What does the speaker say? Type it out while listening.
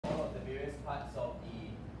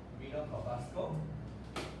renal corpuscle.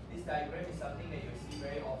 This diagram is something that you see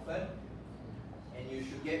very often, and you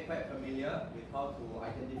should get quite familiar with how to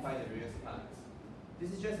identify the various parts.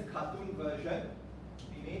 This is just a cartoon version.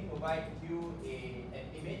 We may provide you an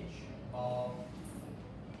image of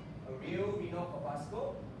a real renal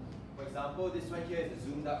corpuscle. For example, this one here is a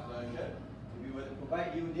zoomed up version. If we were to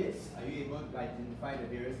provide you this, are you able to identify the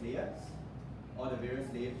various layers? Or the various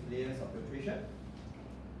layers of filtration?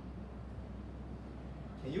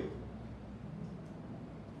 Can you?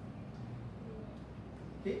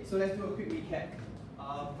 Okay, so let's do a quick recap.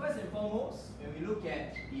 First and foremost, when we look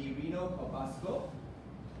at the renal corpuscle,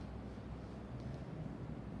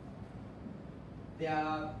 there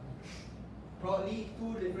are broadly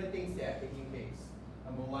two different things that are taking place.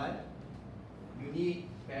 Number one, you need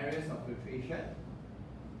barriers of filtration.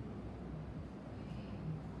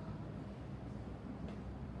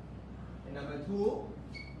 And number two,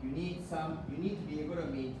 you need to be able to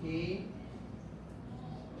maintain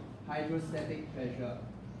hydrostatic pressure.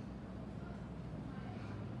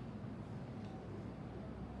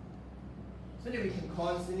 So that we can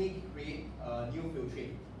constantly create new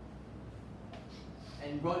filtrate.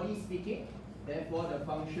 And broadly speaking, therefore the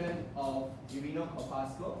function of the renal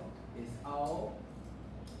corpuscle is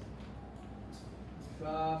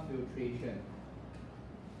ultrafiltration.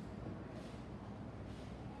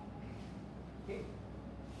 Okay.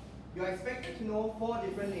 You are expected to know 4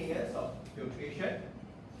 different layers of filtration.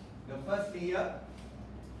 The first layer,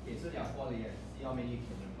 okay, so there are 4 layers. See how many you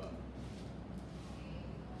can remember.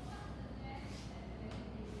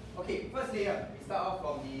 Okay, first layer, we start off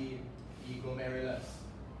from the glomerulus.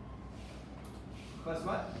 First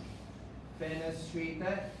one,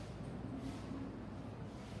 fenestrated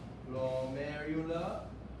glomerular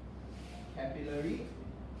capillary.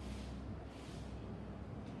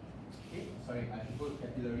 Okay, sorry, I should put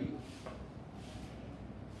capillary.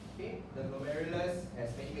 Okay, the glomerulus has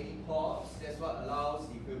many pores. That's what allows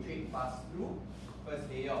the filtrate to pass through. First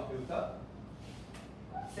layer of filter.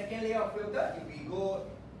 Second layer of filter, if we go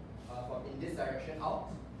from in this direction out,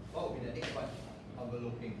 what will be the next one?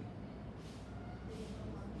 Enveloping.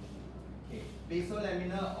 Okay,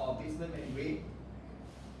 basolaminar or basement membrane.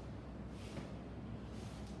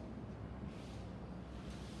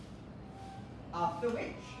 After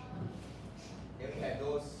which, then we have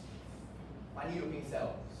those funny looking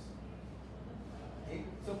cells. Okay,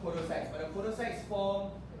 so podocytes, but the podocytes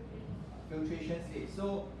form filtration slates.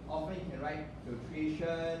 So often you can write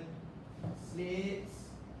filtration slates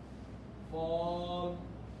formed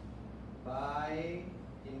by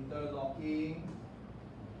interlocking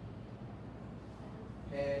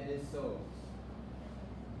pedicels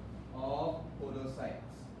of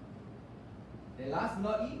podocytes. Then last but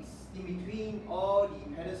not least, in between all the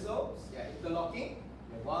pedicels, they are interlocking,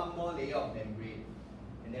 we have one more layer of membrane.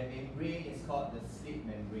 And that membrane is called the slit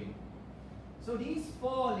membrane. So these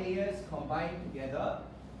 4 layers combined together,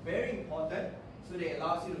 very important, so they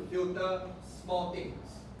allows you to filter small things.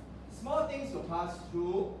 Small things will pass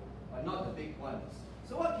through, but not the big ones.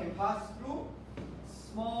 So what can pass through?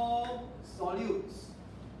 Small solutes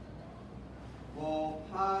will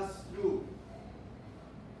pass through.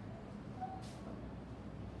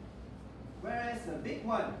 Whereas the big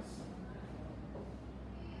ones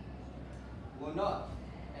will not.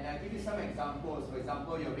 And I'll give you some examples. For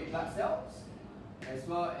example, your red blood cells, as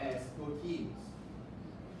well as proteins.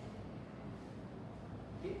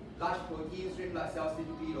 Okay. Large proteins, red blood cells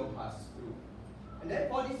typically don't pass through. And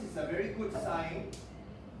therefore, this is a very good sign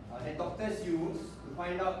that doctors use to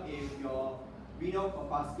find out if your renal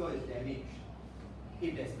corpuscle is damaged.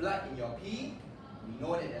 If there's blood in your pee, we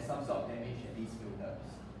know that there's some sort of damage at these filters.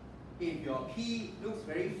 If your pee looks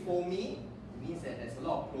very foamy, it means that there's a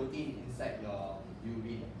lot of protein inside your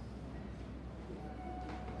urine.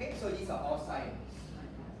 Okay, so these are all signs.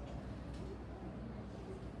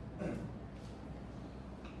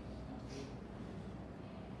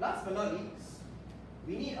 Last but not least,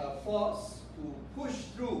 we need a force to push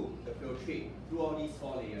through the filtrate through all these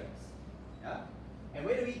 4 layers. Yeah? And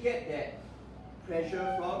where do we get that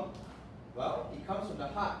pressure from? Well, it comes from the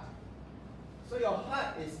heart. So your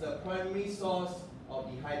heart is the primary source of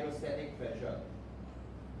the hydrostatic pressure.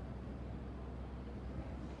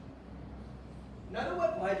 Another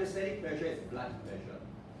word for hydrostatic pressure is blood pressure.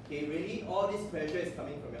 Okay, really, all this pressure is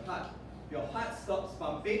coming from your heart. If your heart stops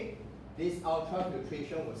pumping, this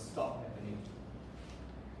ultrafiltration will stop happening.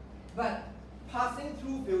 But passing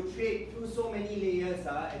through filtrate through so many layers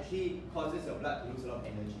actually causes your blood to lose a lot of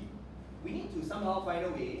energy. We need to somehow find a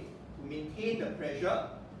way to maintain the pressure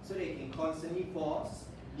so that it can constantly force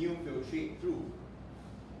new filtrate through.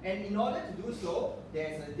 And in order to do so,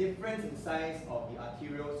 there's a difference in size of the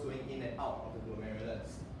arterioles going in and out of the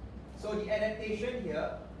glomerulus. So the adaptation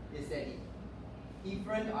here is that the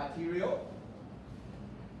efferent arteriole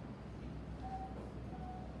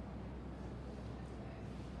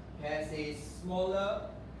has a smaller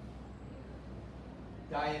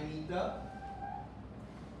diameter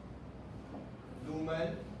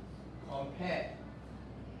lumen compared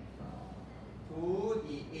to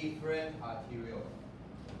the afferent arteriole.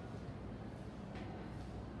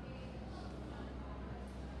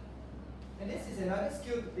 And this is another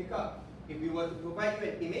skill to pick up. If we were to provide you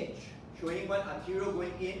an image showing one arteriole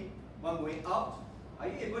going in, one going out, are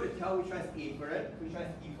you able to tell which one is afferent, which one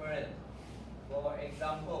is efferent?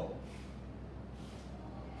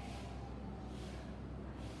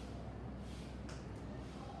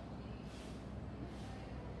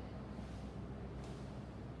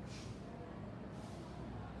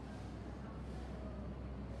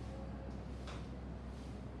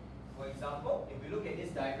 For example, if we look at this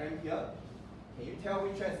diagram here, can you tell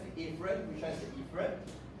which one is the afferent, which one is the efferent?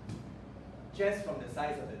 Just from the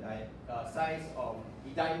size of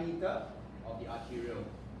the diameter of the arteriole.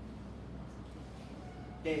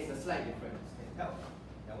 There is a slight difference. Can you tell?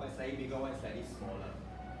 That one is slightly bigger, one is slightly smaller.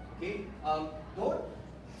 Okay.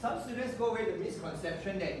 Some students go away with the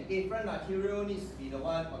misconception that the afferent arteriole needs to be the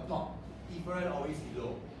one on top, efferent always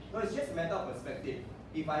below. No, it's just a matter of perspective.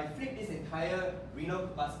 If I flip this entire renal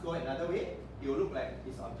corpuscle another way, it will look like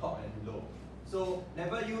it's on top and below. So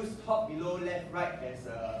never use top, below, left, right as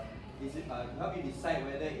to help you decide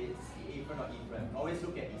whether it's the afferent or efferent. Always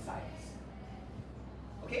look at the sides.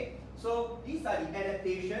 Okay, so these are the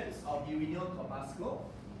adaptations of the renal corpuscle.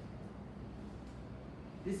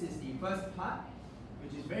 This is the first part,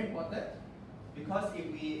 which is very important because if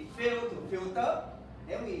we fail to filter,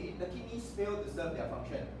 then the kidneys fail to serve their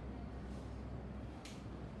function.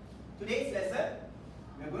 Today's lesson,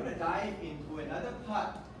 we are going to dive into another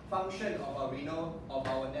function of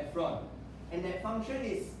our nephron, and that function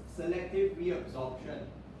is selective reabsorption.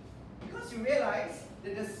 Because you realize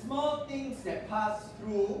that the small things that pass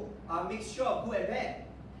through are a mixture of good and bad.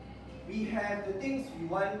 We have the things we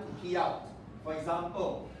want to pee out. For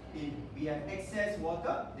example, if we have excess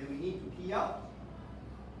water that we need to pee out,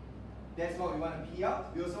 that's what we want to pee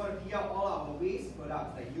out. We also want to pee out all our waste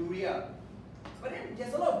products like urea. But then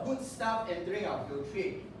there's a lot of good stuff entering our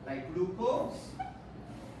filtrate, like glucose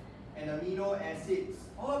and amino acids.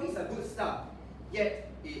 All these are good stuff, yet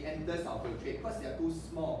it enters our filtrate because they are too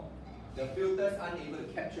small. The filters aren't able to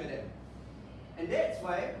capture them. And that's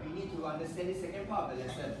why we need to understand the second part of the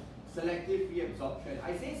lesson, selective reabsorption.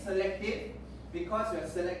 I say selective because we are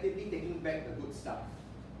selectively taking back the good stuff.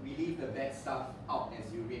 We leave the bad stuff out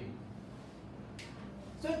as urine.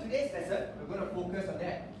 So in today's lesson, we're going to focus on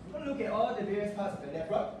that. We're going to look at all the various parts of the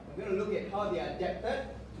nephron. We're going to look at how they are adapted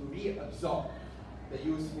to reabsorb the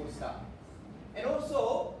useful stuff. And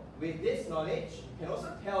also, with this knowledge, you can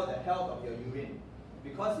also tell the health of your urine.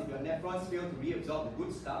 Because if your nephrons fail to reabsorb the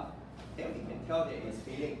good stuff, then we can tell that it's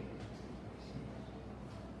failing.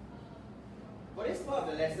 For this part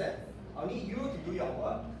of the lesson, I'll need you to do your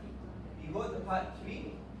work. We go to part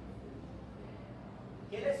 3.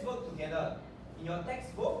 Okay, let's work together. In your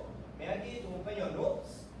textbook, may I get you to open your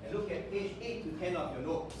notes and look at page 8 to 10 of your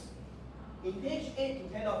notes. In page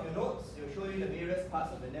 8 to 10 of your notes, they'll show you the various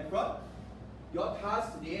parts of the nephron. Your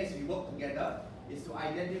task today as we work together is to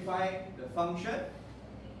identify the function,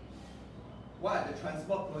 what are the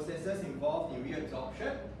transport processes involved in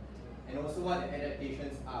reabsorption, and also what the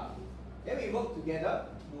adaptations are. Then we work together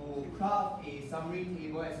to craft a summary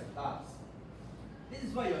table as a class. This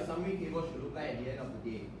is what your summary table should look like at the end of the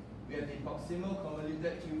day. We have the proximal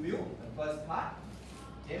convoluted tubule, the first part.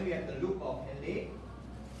 Then we have the loop of Henle.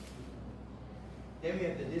 Then we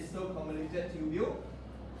have the distal convoluted tubule.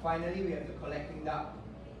 Finally, we have the collecting duct.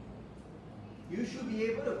 You should be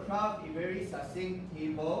able to craft a very succinct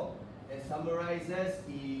table that summarizes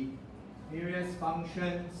the various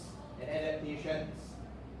functions and adaptations.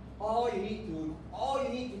 All you need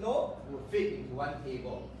to know will fit into one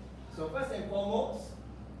table. So first and foremost,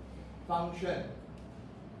 function.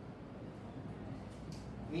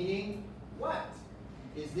 Meaning, what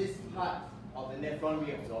is this part of the nephron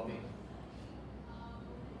reabsorbing?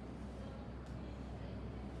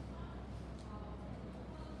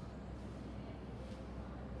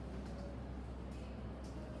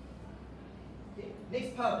 Okay.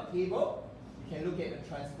 Next part of the table, you can look at the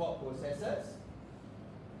transport processes.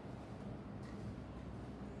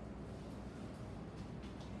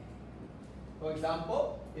 For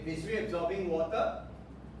example, if it's reabsorbing water,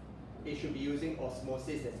 it should be using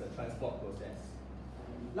osmosis as a transport process.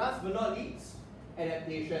 Last but not least,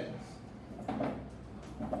 adaptations.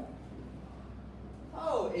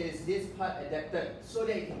 How is this part adapted so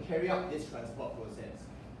that it can carry out this transport process?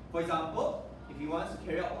 For example, if you want to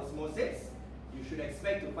carry out osmosis, you should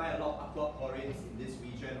expect to find a lot of aquaporins in this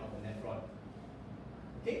region of the nephron.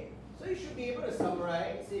 Okay, so you should be able to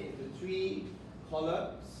summarize it into 3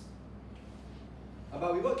 columns.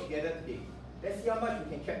 But we work together today. Let's see how much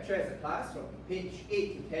we can capture as a class from page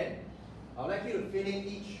 8 to 10. I would like you to fill in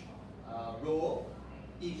each row,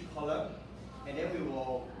 each column, and then we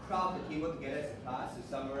will craft the table together as a class to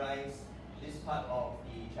summarize this part of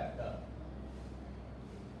the chapter.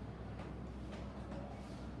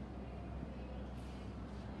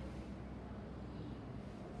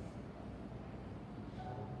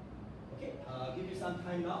 Okay, I'll give you some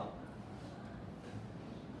time now.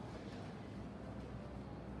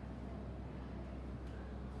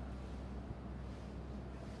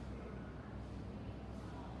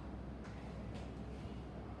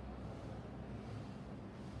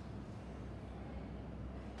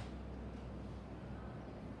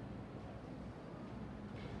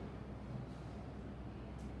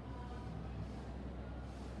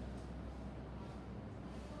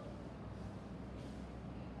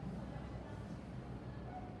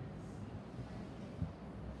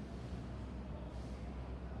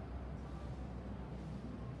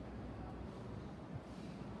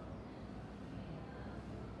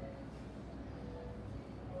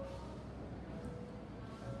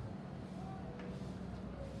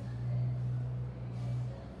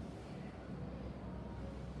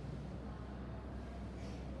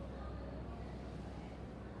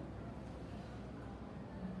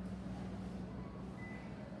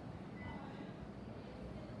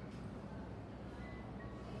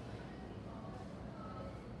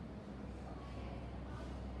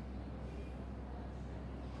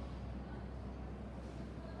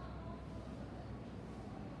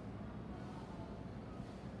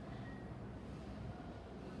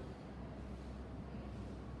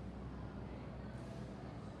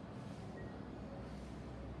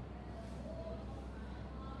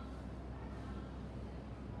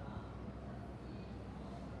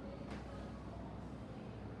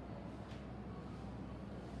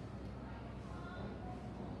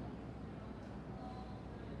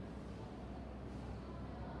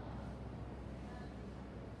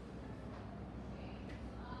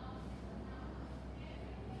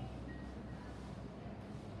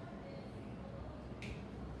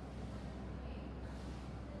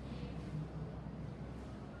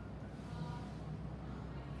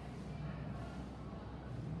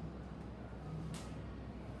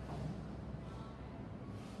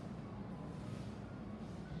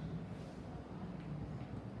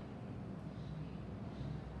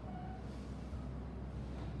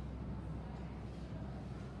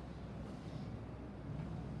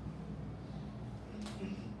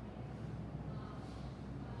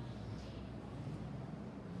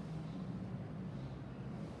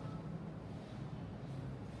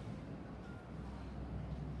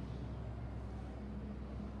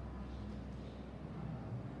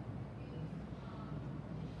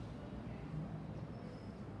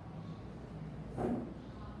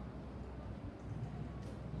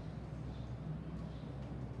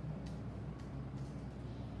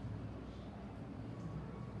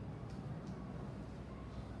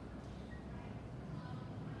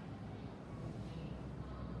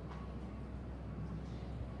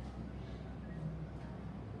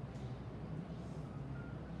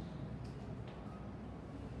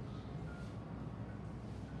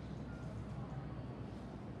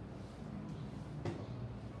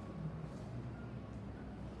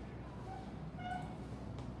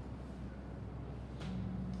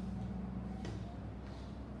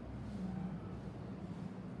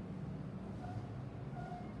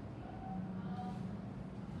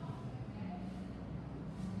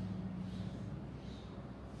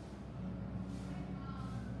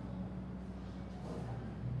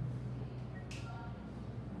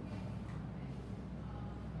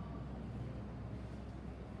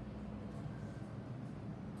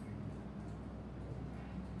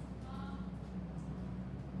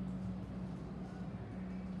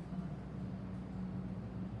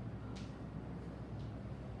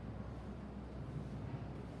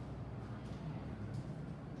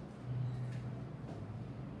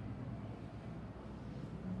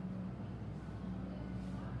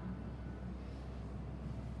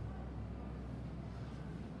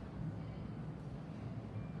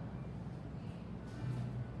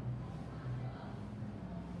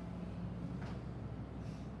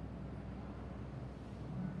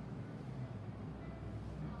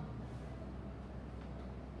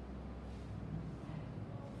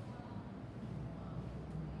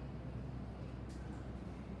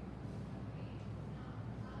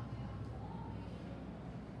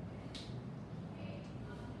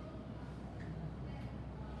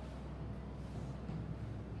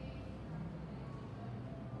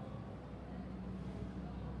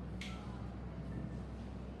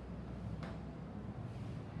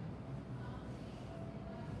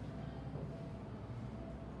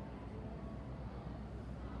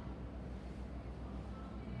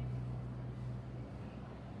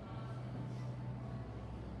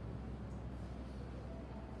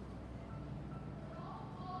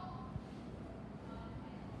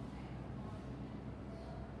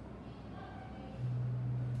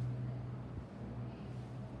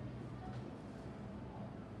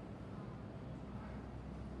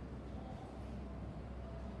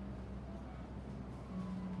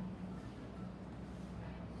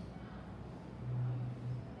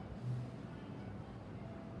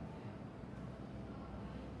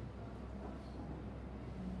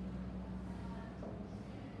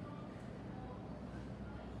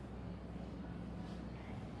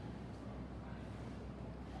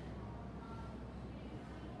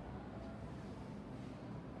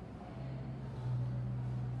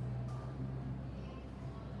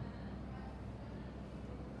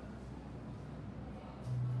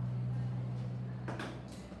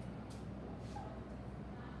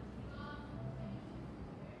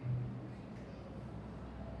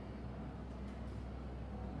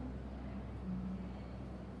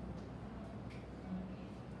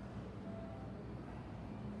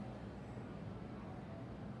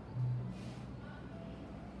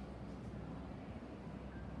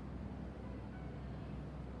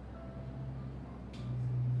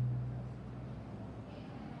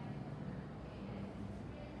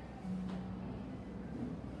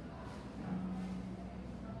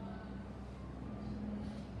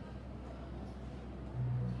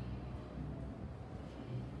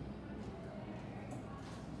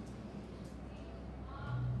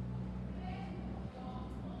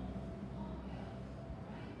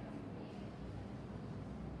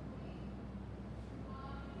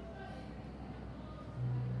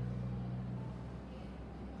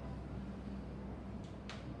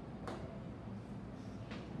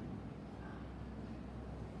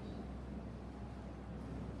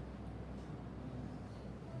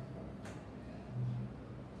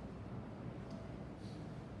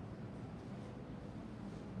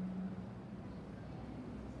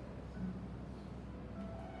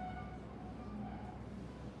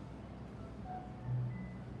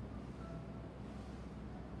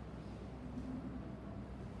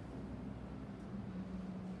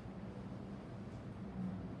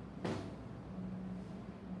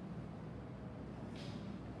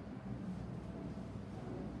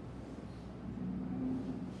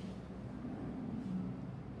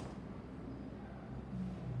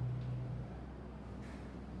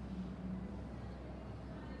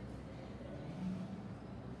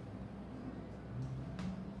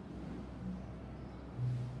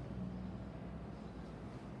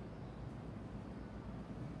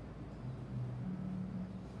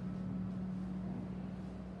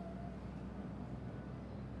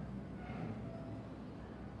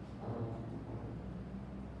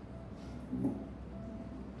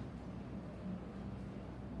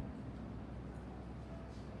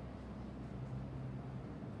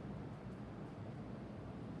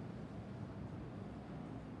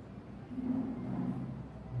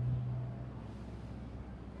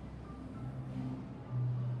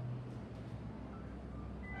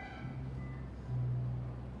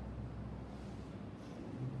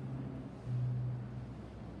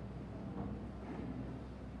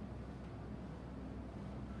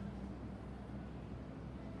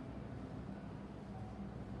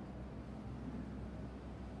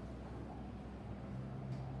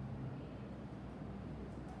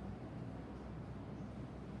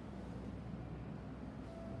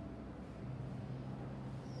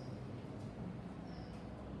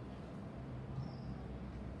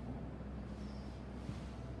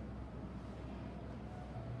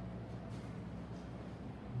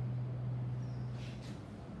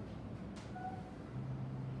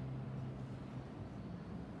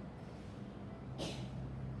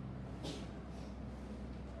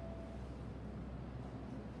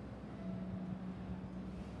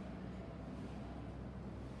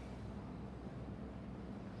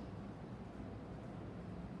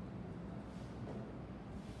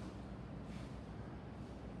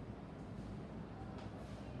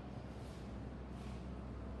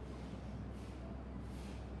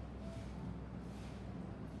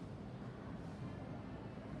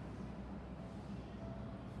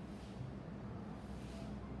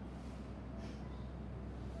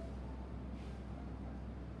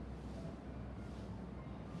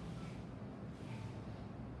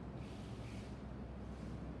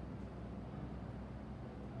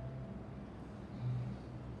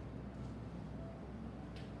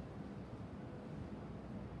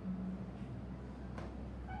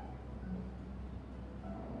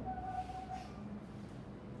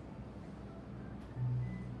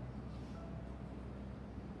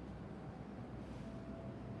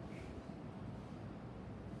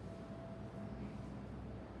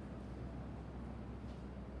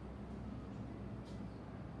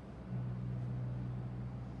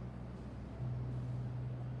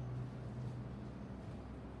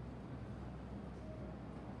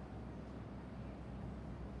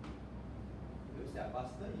 step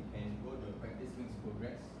faster, you can go to practice makes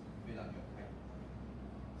progress, fill up your time.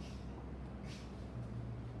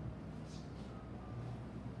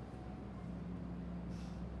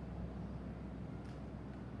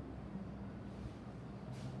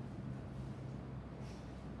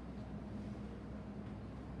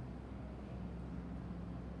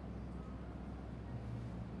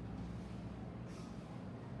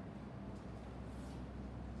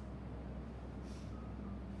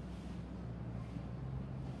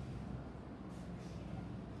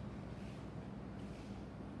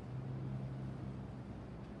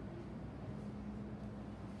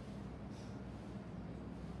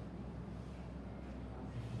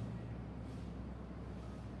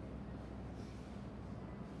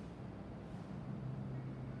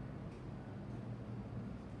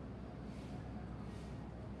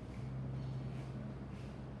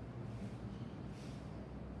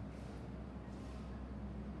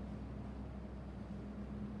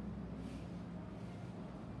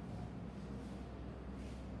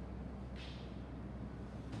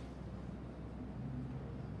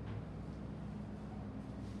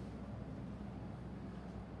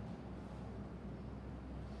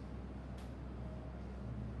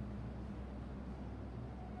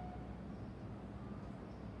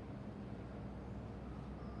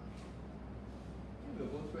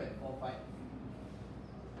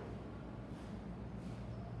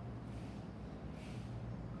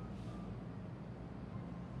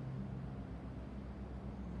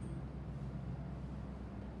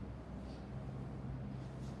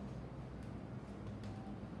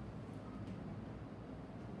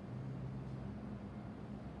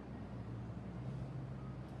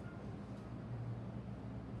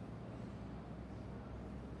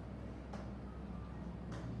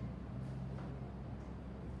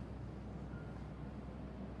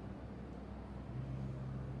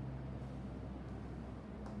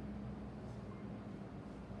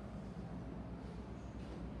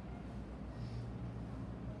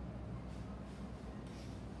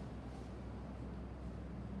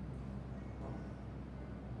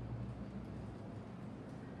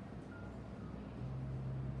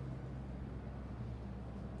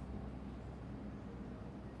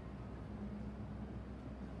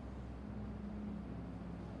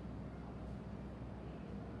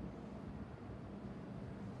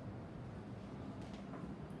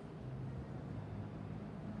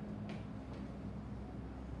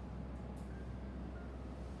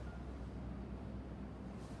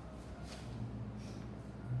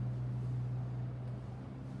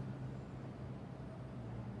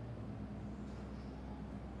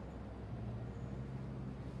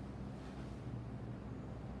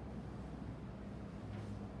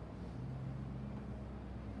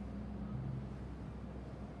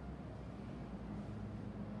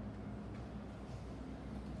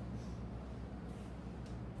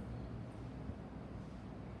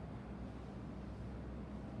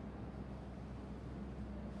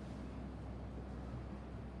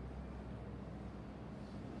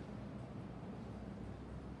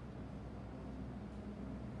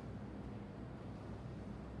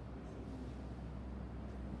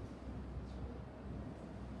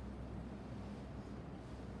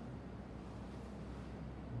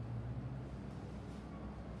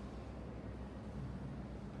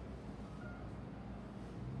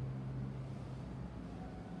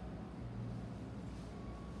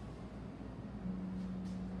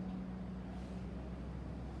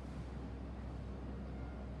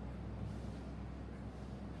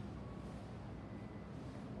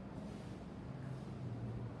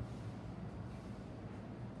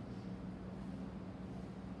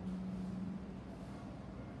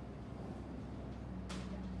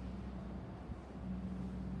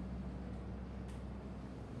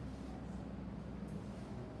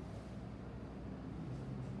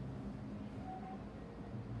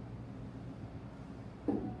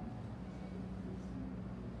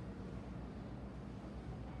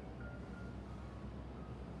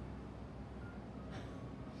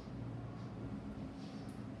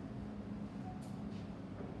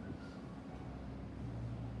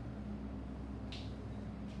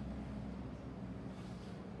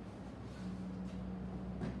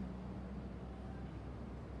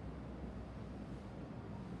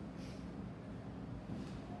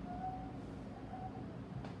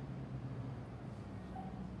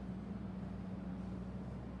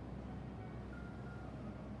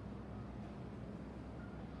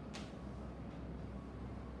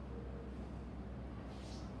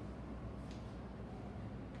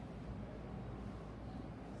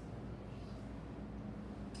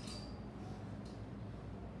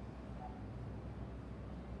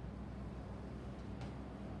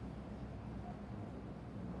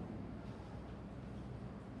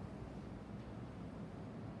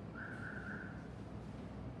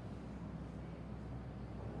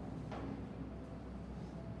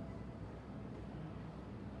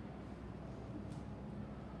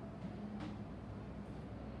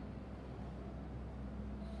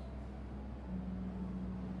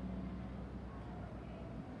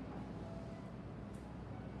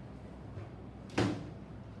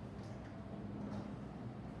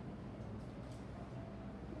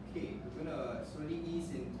 downwards, slowly ease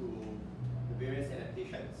into the various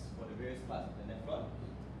adaptations for the various parts of the nephron.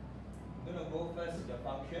 I'm going to go first with the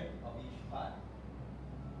function of each part.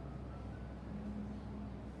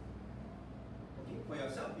 Okay, for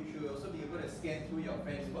yourself, you should also be able to scan through your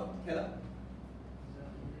friend's work. Keller?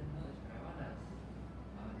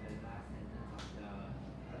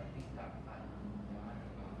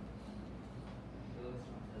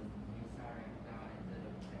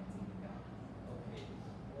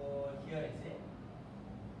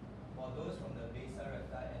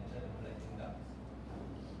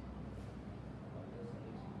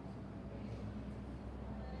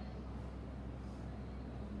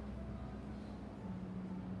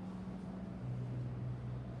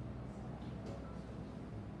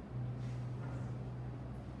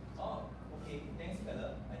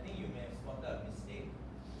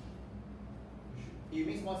 It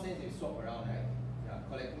makes more sense if you swap around, right? Yeah,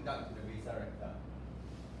 collecting duct to the vasa recta.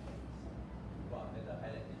 Wow, better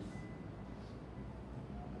highlight this.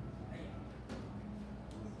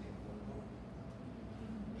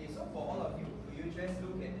 Okay, so for all of you, could you just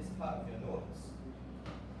look at this part of your notes?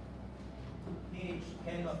 Page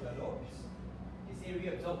 10 of your notes. They say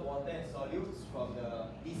reabsorb water and solutes from the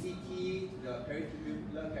DCT to the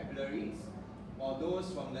peritubular capillaries, while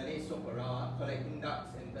those from the neck swap around, collecting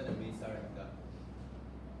ducts enter the vasa recta.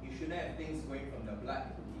 You shouldn't have things going from the blood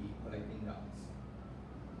to the collecting ducts.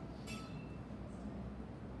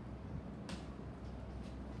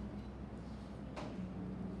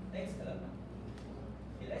 Next color.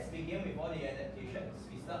 Okay, let's begin with all the adaptations.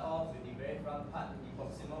 We start off with the very front part, the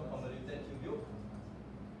proximal convoluted tubule.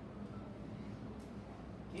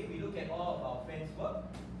 Okay, we look at all of our friends' work.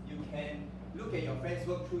 You can look at your friends'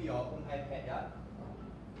 work through your own iPad, yeah?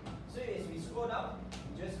 So as we scroll down,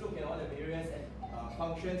 we just look at all the various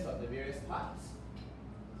functions of the various parts.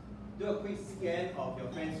 Do a quick scan of your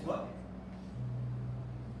friend's work.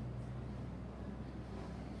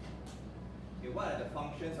 Okay, what are the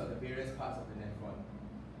functions of the various parts of the nephron?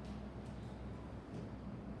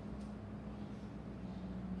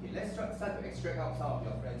 Okay, let's start to extract out some of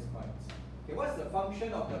your friend's points. Okay, what's the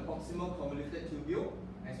function of the proximal convoluted tubule?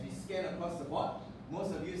 As we scan across the board,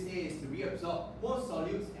 most of you say is to reabsorb most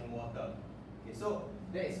solutes and water. Okay, so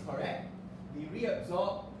that is correct. We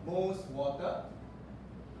reabsorb most water,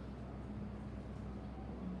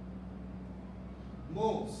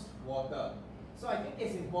 So I think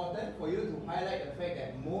it's important for you to highlight the fact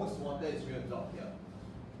that most water is reabsorbed here.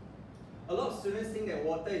 A lot of students think that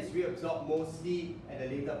water is reabsorbed mostly at the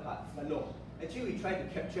later parts, but no. Actually, we try to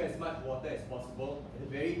capture as much water as possible at the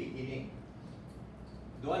very beginning.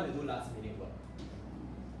 Don't want to do last minute work.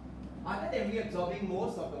 Other than reabsorbing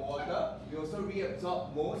most of the water, we also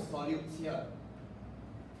reabsorb most solutes here.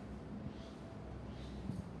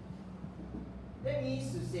 That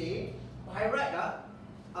means to say, by right,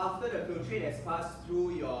 after the filtrate has passed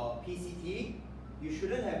through your PCT, you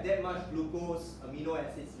shouldn't have that much glucose amino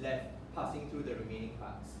acids left passing through the remaining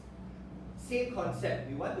parts. Same concept,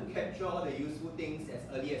 we want to capture all the useful things as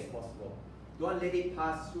early as possible. Don't let it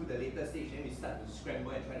pass through the later stage and we start to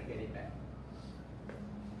scramble and try to get it back.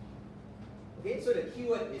 Okay, so the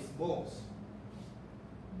keyword is most.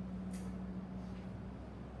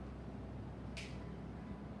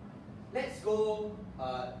 Let's go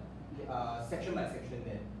section by section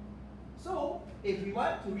then. So, if we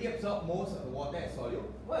want to reabsorb most of the water and solute,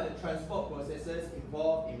 what are the transport processes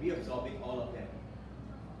involved in reabsorbing all of them?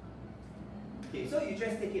 Okay, so you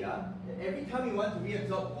just take it up. Every time you want to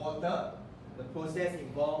reabsorb water, the process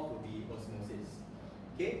involved will be osmosis.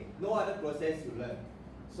 Okay, no other process you learn.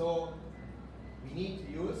 So, we need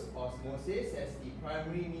to use osmosis as the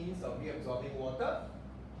primary means of reabsorbing water.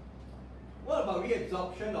 What about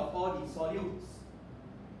reabsorption of all the solutes?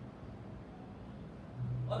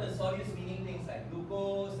 All the solutes meaning things like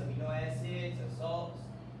glucose, amino acids, and salts.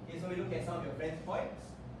 Okay, so we look at some of your friends' points.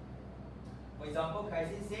 For example,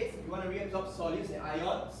 Kaisin says if you want to reabsorb solutes and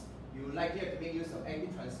ions, you likely have to make use of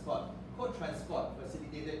active transport, co-transport,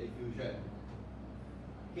 facilitated diffusion.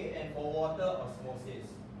 Okay, and for water, osmosis.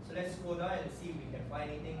 So let's scroll down and see if we can find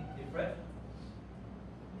anything different.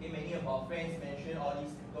 Okay, many of our friends mention all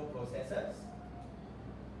these typical processes.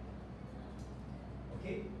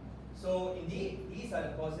 Okay, so indeed, these are the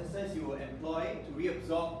processes you will employ to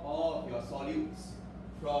reabsorb all of your solutes,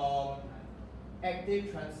 from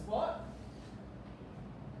active transport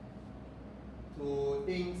to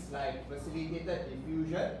things like facilitated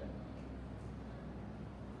diffusion.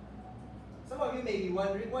 Some of you may be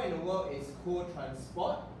wondering what in the world is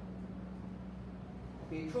co-transport.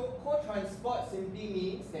 Okay, co-transport simply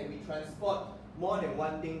means that we transport more than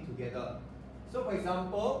one thing together. So for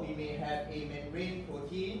example, we may have a membrane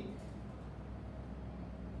protein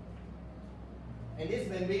And this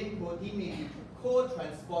membrane protein may be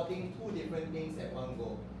co-transporting two different things at one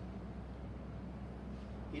go.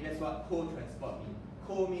 Okay, that's what co-transport means.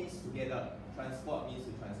 Co means together, transport means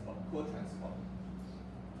to transport, co-transport.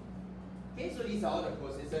 Okay, so these are all the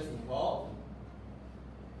processes involved.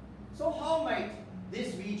 So how might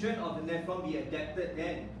this region of the nephron be adapted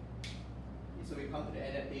then? Okay, so we come to the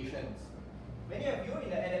adaptations. Many of you in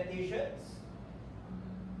the adaptations,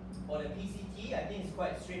 for the PCT, I think it's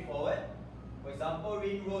quite straightforward. For example,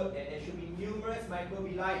 Rin wrote that there should be numerous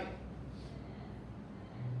microvilli.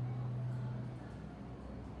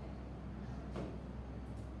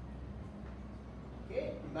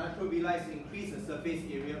 Okay, microvilli to increase the surface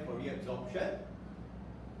area for reabsorption.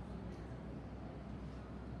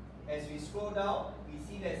 As we scroll down, we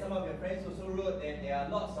see that some of your friends also wrote that there are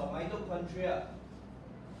lots of mitochondria.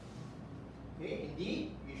 Okay,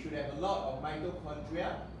 indeed, we should have a lot of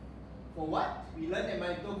mitochondria. For what? We learned that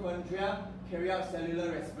mitochondria carry out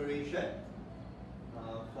cellular respiration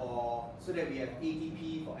so that we have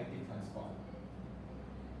ATP for active transport.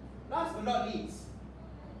 Last but not least,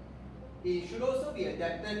 it should also be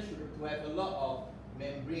adapted to have a lot of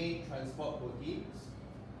membrane transport proteins.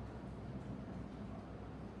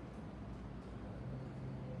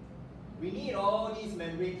 We need all these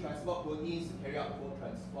membrane transport proteins to carry out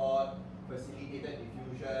co-transport, facilitated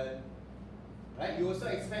diffusion. Right? You also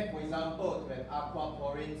expect, for example, to have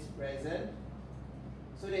aquaporins present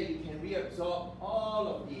so that you can reabsorb all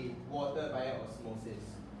of the water via osmosis.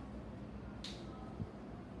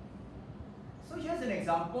 So here's an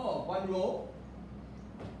example of one row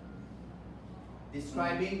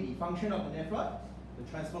describing the function of the nephron, the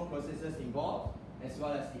transport processes involved, as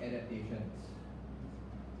well as the adaptations.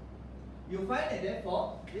 You'll find that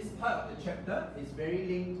therefore, this part of the chapter is very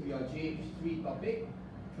linked to your JH3 topic,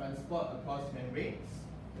 transport across membranes.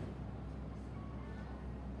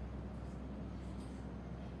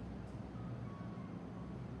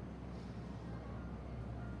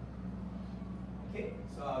 Okay,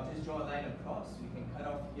 so I'll just draw a line across. We can cut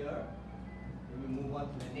off here. Then we move on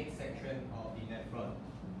to the next section of the nephron,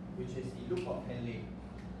 which is the loop of Henle.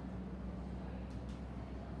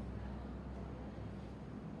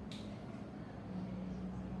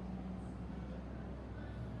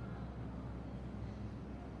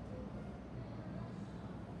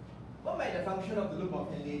 What might the function of the loop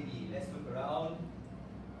of Henle be? Let's look around.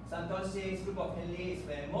 Santos says loop of Henle is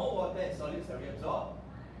when more water and solids are reabsorbed.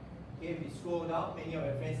 Okay, if we scroll down, many of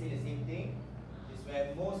our friends say the same thing. It's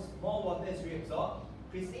when more water is reabsorbed.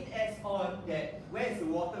 Christine adds on that where is the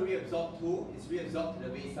water reabsorbed to? It's reabsorbed to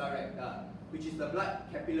the vasa recta, which is the blood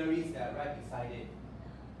capillaries that are right beside it.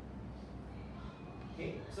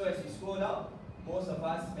 Okay, so as we scroll down, most of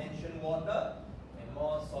us mention water and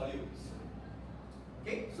more solutes.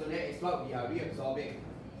 Okay, so that is what we are reabsorbing.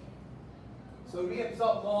 So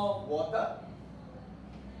reabsorb more water.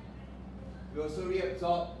 We also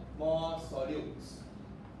reabsorb more solutes.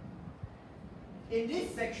 In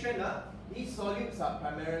this section, these solutes are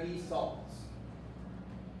primarily salts.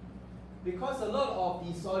 Because a lot of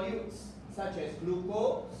the solutes, such as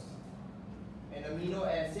glucose and amino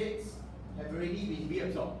acids, have already been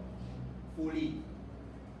reabsorbed fully.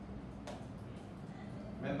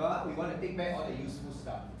 Remember, we want to take back all the useful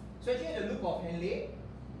stuff. So actually in the loop of Henle,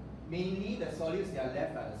 mainly the solutes that are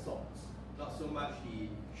left are the salts, not so much the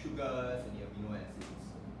sugars and the amino acids.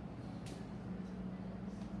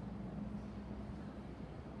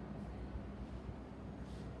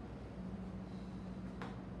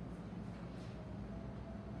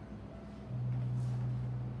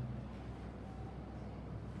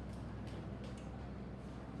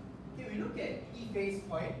 Okay, we look at E-phase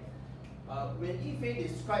point. When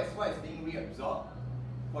E-phase describes what is being reabsorbed,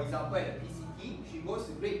 for example at the PCT, she goes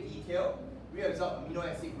to great detail, reabsorb amino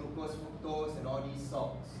acid, glucose, fructose, and all these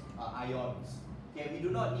salts, ions. Okay, we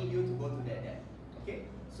do not need you to go to that depth. Okay,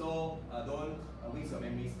 so don't waste your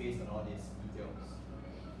memory space on all these details.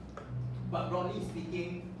 But broadly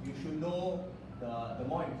speaking, you should know the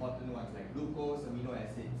more important ones like glucose, amino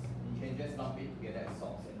acids. You can just lump it together as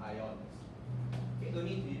salts and ions. Okay, don't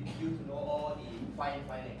need you to know all the fine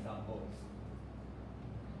examples.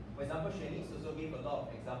 For example, Shanice also gave a lot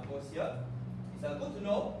of examples here. It's good to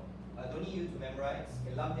know. Don't need you to memorize. You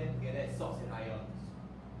can lump them together as salts and ions.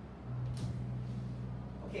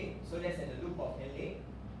 Okay, so that's at the loop of Henle.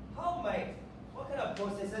 What kind of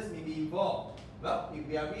processes may be involved? Well, if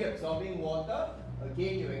we are reabsorbing water,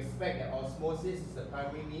 again you expect that osmosis is the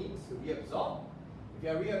primary means to reabsorb. If you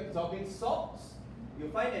are reabsorbing salts,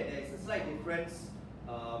 you'll find that there is a slight difference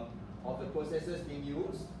of the processes being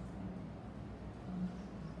used.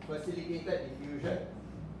 Facilitated diffusion.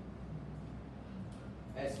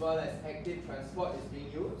 as well as active transport is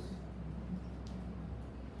being used.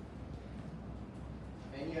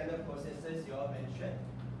 Any other processes you all mentioned?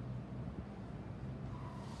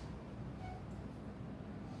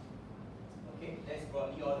 Okay, that's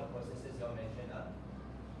broadly all the processes you all mentioned.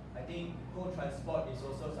 I think co-transport is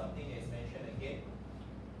also something that is mentioned again.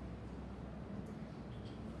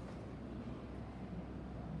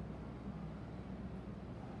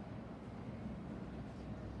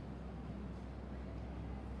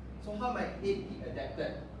 So how might it be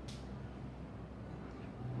adapted?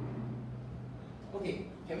 Okay,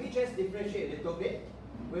 can we just differentiate a little bit?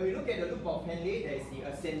 When we look at the loop of Henle, there is the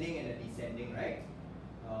ascending and the descending, right?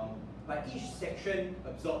 But each section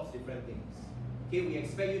absorbs different things. Okay, we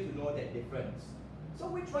expect you to know that difference. So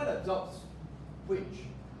which one absorbs which?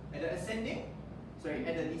 At the ascending, sorry,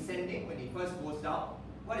 at the descending, when it first goes down,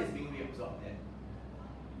 what is being reabsorbed then?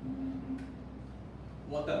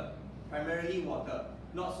 Water, primarily water,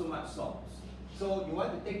 not so much salts. So you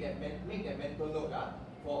want to take that, make that mental note.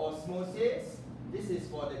 For osmosis, this is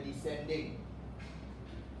for the descending.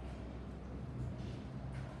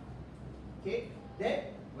 Okay, then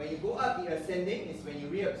when you go up the ascending is when you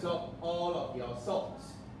reabsorb all of your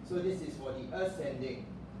salts. So this is for the ascending.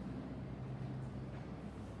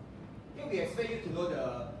 Okay, we expect you to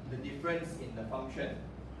know the difference in the function.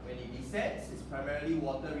 When it descends, it's primarily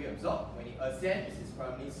water reabsorbed. When it ascends, it's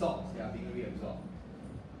primarily salts that are being reabsorbed.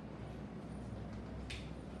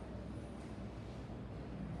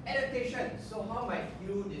 Adaptations. So how might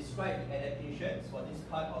you describe the adaptations for this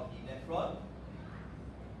part of the nephron?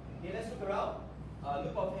 Okay, let's look around.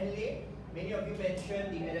 Loop of Henle. Many of you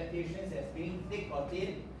mentioned the adaptations as being thick or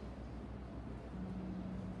thin.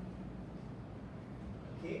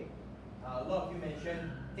 Okay. A lot of you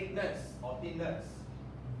mentioned thickness or thinness.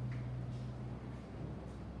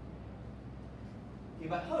 Okay,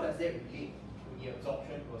 but how does that relate to the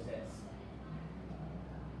absorption process?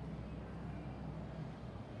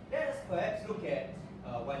 Let us perhaps look at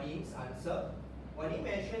Wan Ying's answer. Wan Ying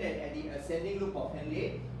mentioned that at the ascending loop of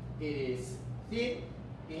Henle, it is thin.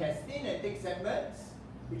 It has thin and thick segments,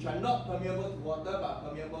 which are not permeable to water but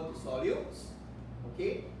permeable to solutes.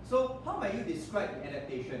 Okay, so how might you describe the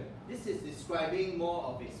adaptation? This is describing more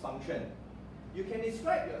of its function. You can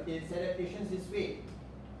describe its adaptations this way.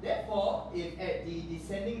 Therefore, if at the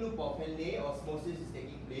descending loop of Henle osmosis is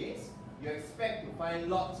taking place, you expect to find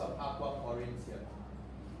lots of aquaporins here.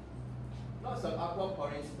 Lots of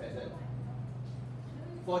aquaporins present.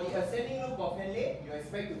 For the ascending loop of Henle, you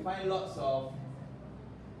expect to find lots of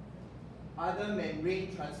other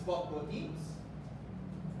membrane transport proteins.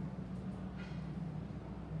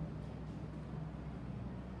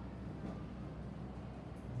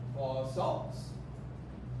 For salts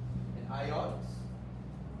and ions.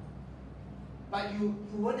 But you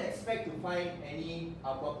won't expect to find any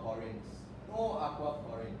aquaporins. No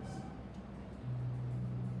aquaporins.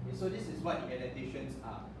 Okay, so this is what the adaptations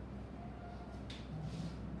are.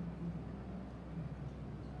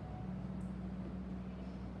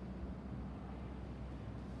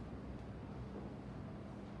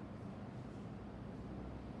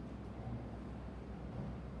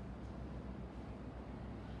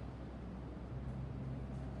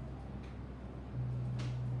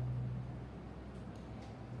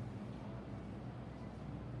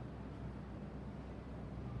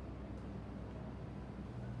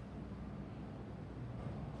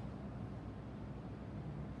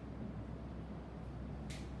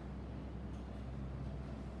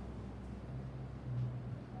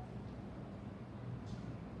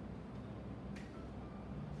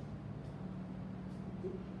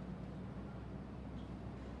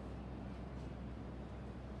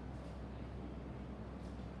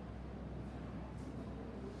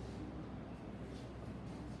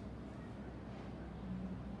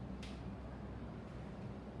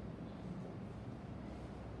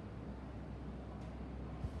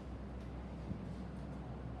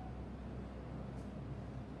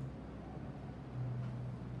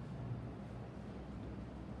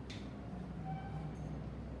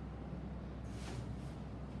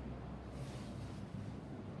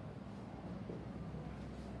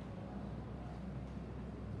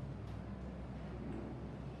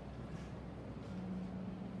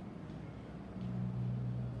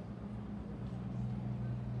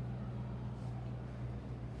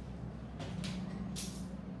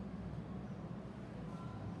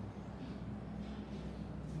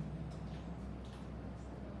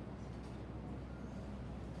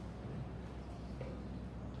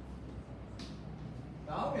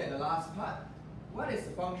 Now we're at the last part. What is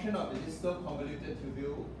the function of the distal convoluted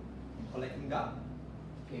tubule in collecting duct?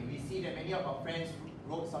 Okay, we see that many of our friends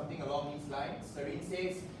wrote something along these lines. Serene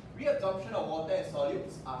says, reabsorption of water and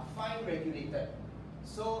solutes are fine regulated.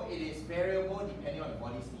 So it is variable depending on the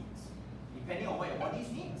body's needs. Depending on what your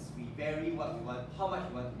body's needs, we vary what we want, how much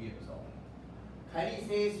we want to reabsorb. Kylie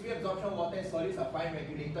says, reabsorption of water and solutes are fine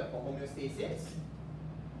regulated for homeostasis.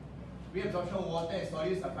 Reabsorption of water and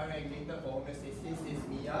solutes are fine regulated for homeostasis, says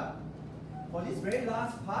Mia. For this very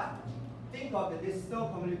last part, think of the distal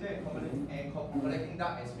convoluted and collecting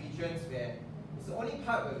duct as regions where it's the only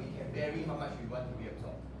part where we can vary how much we want to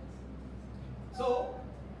reabsorb. So,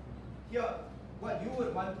 here, what you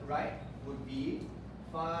would want to write would be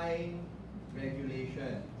fine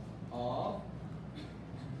regulation of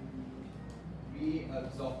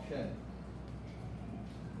reabsorption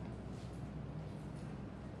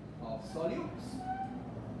of solutes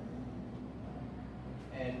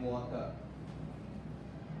and water.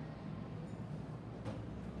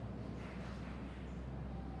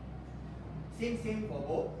 Same for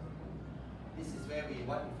both. This is where we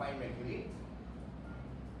want to fine regulate.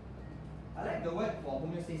 I like the word for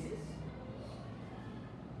homeostasis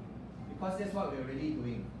because that's what we're really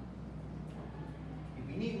doing. If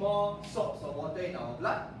we need more salts of water in our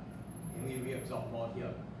blood, then we reabsorb more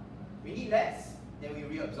here. We need less, then we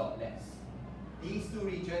reabsorb less. These two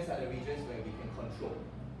regions are the regions where we can control.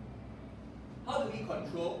 How do we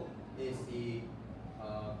control is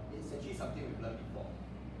it's actually something we've learned before.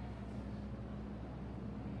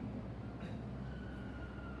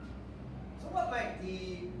 So what might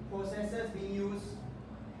the processes being used?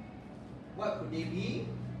 What could they be?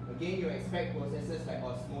 Again, you expect processes like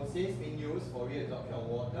osmosis being used for reabsorption of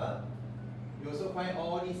water. You also find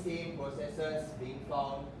all these same processes being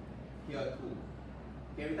found here too.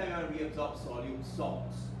 Every time you want to reabsorb solute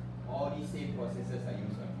salts, all these same processes are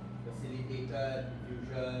used. Facilitated,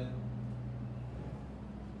 diffusion,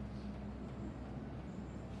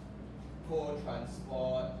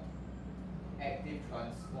 co-transport, active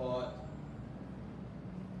transport.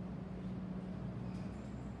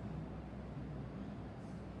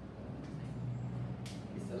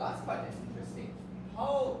 It's the last part that's interesting.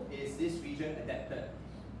 How is this region adapted?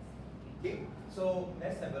 Okay, so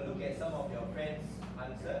let's have a look at some of your friends'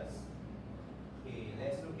 answers. Okay,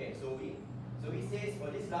 let's look at Zoe. Zoe says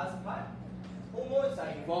for this last part, hormones are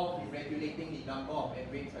involved in regulating the number of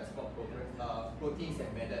membrane transport proteins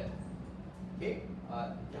embedded. Okay,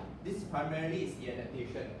 this primarily is the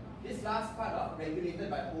adaptation. This last part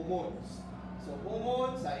regulated by hormones. So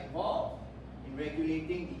hormones are involved in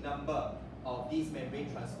regulating the number of these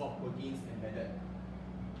membrane transport proteins embedded.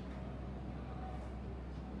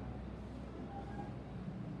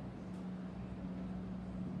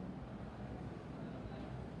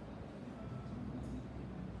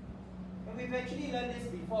 We've actually learned this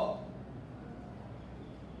before.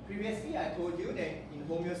 Previously, I told you that in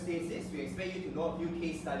homeostasis, we expect you to know a few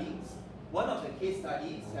case studies. One of the case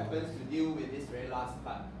studies happens to deal with this very last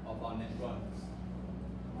part of our nephrons.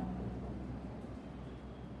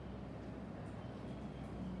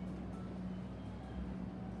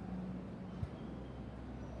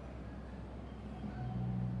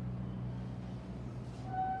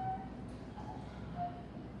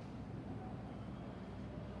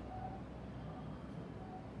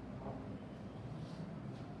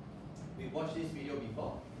 Watched this video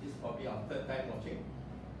before. This is probably our third time watching.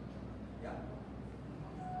 Yeah.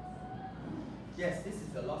 Yes, this is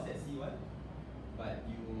the lost at sea one, but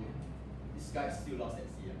this guy's still lost at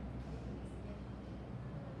sea.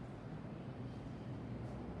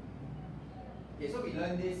 Okay, so we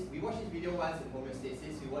learned this. We watched this video once in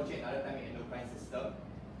homeostasis. We watch it another time in endocrine system.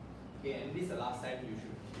 Okay, and this is the last time you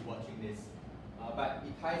should be watching this. But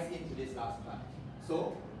it ties into this last part.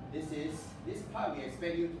 So this part we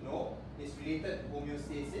expect you to know is related to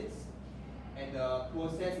homeostasis, and the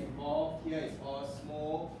process involved here is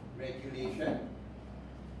osmoregulation,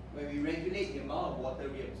 where we regulate the amount of water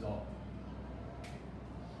reabsorbed.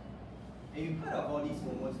 And you've heard of all these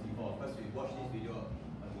hormones before, because we've watched this video 2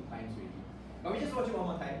 times already. But we just watch it one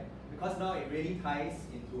more time, because now it really ties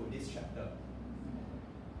into this chapter.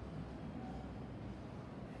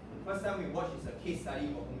 The first time we watched is a case study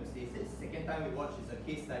for homeostasis. Second time we watched is a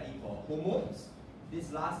case study for hormones.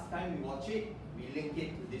 This last time we watch it, we link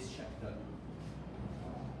it to this chapter.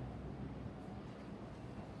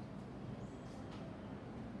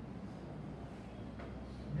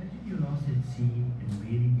 Imagine you're lost at sea and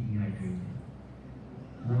really dehydrated.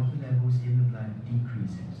 Water levels in the blood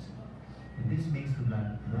decreases, and this makes the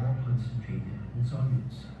blood more concentrated in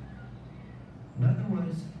solutes. In other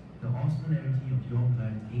words, the osmolarity of your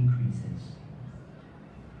blood increases.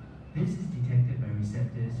 This is detected by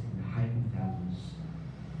receptors in the hypothalamus.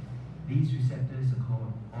 These receptors are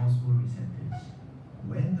called osmoreceptors.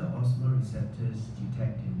 When the osmoreceptors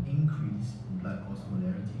detect an increase in blood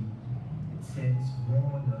osmolarity, it sends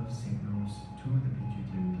more nerve signals to the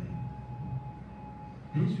pituitary gland.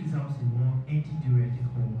 This results in more antidiuretic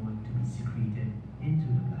hormone to be secreted into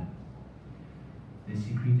the blood. The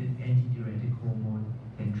secreted antidiuretic hormone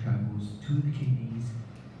then travels to the kidneys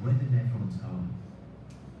where the nephrons are.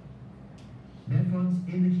 Nephrons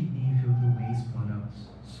in the kidney filter waste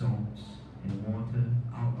products, salts, and water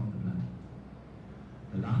out of the blood.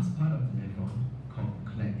 The last part of the nephron, called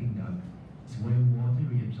the collecting duct, is where water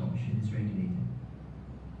reabsorption is regulated.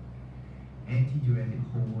 Antidiuretic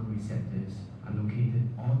hormone receptors are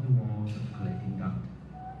located on the walls of the collecting duct.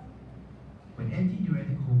 When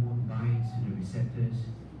antidiuretic hormone binds to the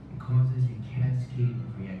receptors, it causes a cascade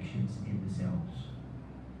of reactions in the cells.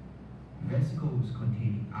 Vesicles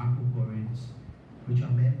containing aquaporins, which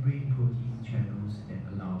are membrane protein channels that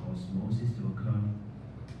allow osmosis to occur,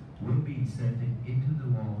 will be inserted into the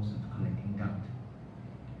walls of the collecting duct.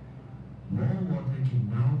 More water can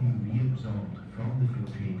now be reabsorbed from the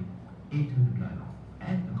filtrate into the blood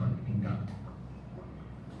at the collecting duct.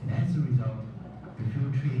 And as a result, the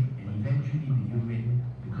filtrate and eventually the urine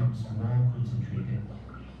becomes more concentrated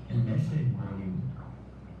and lesser in volume.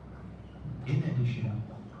 In addition,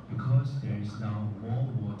 because there is now more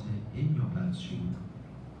water in your bloodstream,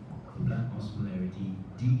 the blood osmolarity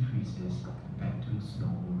decreases back to its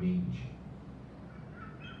normal range.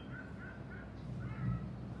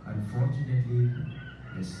 Unfortunately,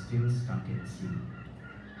 you're still stuck at sea.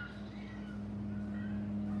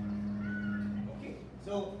 Okay,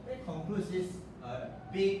 so that concludes this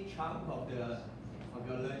big chunk of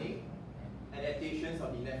your learning, adaptations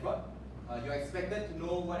of the nephron. You're expected to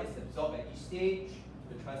know what is absorbed at each stage,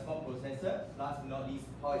 the transport processor, last but not least,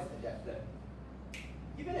 how it's adapted.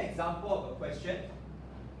 Give an example of a question.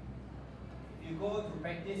 If you go to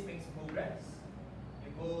practice makes progress,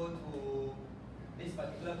 you go to this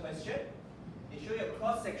particular question, they show you a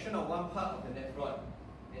cross section of one part of the nephron,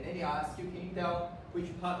 and then they ask you, can you tell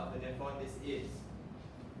which part of the nephron this is?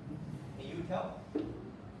 Can you tell?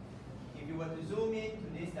 If you were to zoom in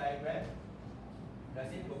to this diagram,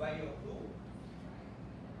 does it provide you a clue?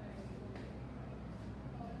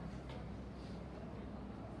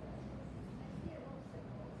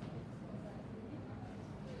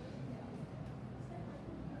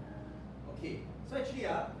 Okay, so actually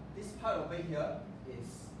this part over here is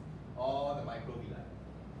all the microvilli.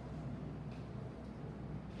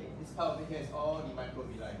 Okay, this part over here is all the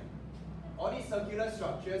microvilli. All these circular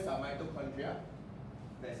structures are mitochondria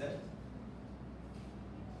present.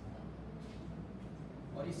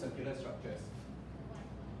 All these circular structures.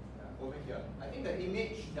 Over here. I think the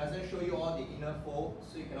image doesn't show you all the inner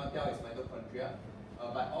folds, so you cannot tell it's mitochondria.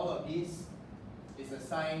 But all of these is a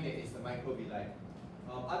sign that it's the microvilli.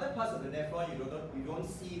 Other parts of the nephron, you don't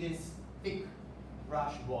see this thick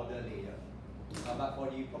brush border layer. But for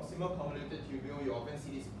the proximal convoluted tubule, you often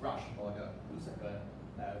see this brush border. Looks like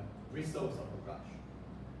a bristles of a brush.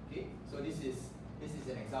 Okay, so this is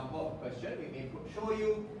an example of a question. We may show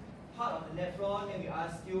you part of the nephron, and we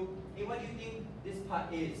ask you, hey, what do you think this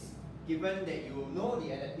part is? Given that you know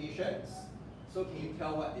the adaptations, so can you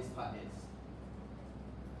tell what this part is?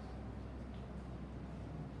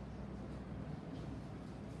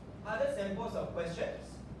 Other samples of questions.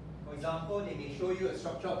 For example, they may show you a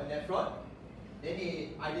structure of the nephron, then they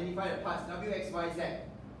identify the parts W, X, Y, Z,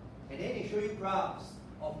 and then they show you graphs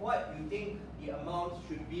of what you think the amount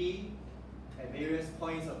should be at various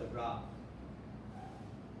points of the graph.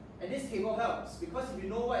 And this table helps, because if you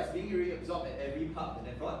know what is being reabsorbed at every part of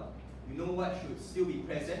the nephron, you know what should still be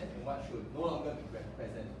present and what should no longer be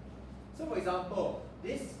present. So for example,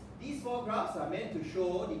 these four graphs are meant to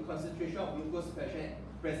show the concentration of glucose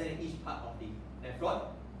present in each part of the nephron.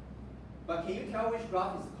 But can you tell which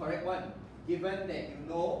graph is the correct one, given that you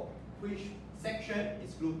know which section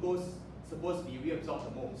is glucose supposed to be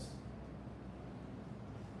reabsorbed the most?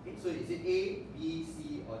 Okay, so is it A, B,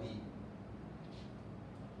 C, or D?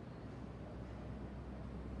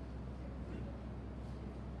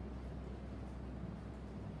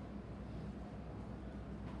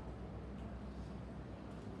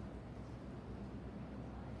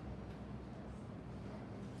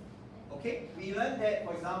 Okay, we learned that,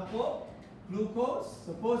 for example, glucose is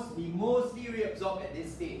supposed to be mostly reabsorbed at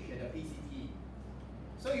this stage, at the PCT.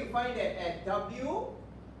 So you find that at W,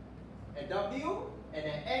 and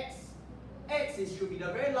at X should be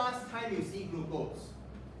the very last time you see glucose.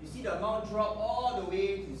 You see the amount drop all the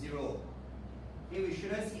way to 0. Okay, we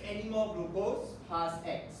shouldn't see any more glucose past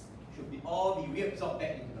X. It should all be reabsorbed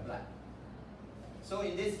back into the blood. So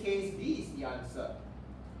in this case, B is the answer.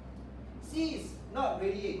 C is not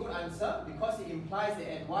really a good answer because it implies that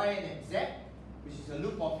at Y and at Z, which is a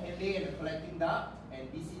loop of Henle and a collecting duct, and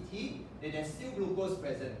BCT, that there's still glucose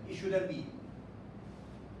present. It shouldn't be.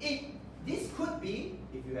 This could be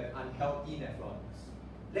if you have unhealthy nephrons.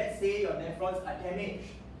 Let's say your nephrons are damaged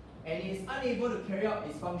and it is unable to carry out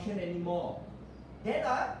its function anymore. Then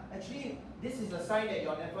actually, this is a sign that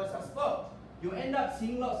your nephrons are spoiled. You end up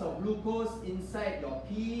seeing lots of glucose inside your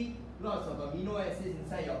pee, lots of amino acids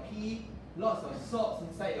inside your pee, lots of salts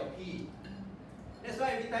inside your pee. That's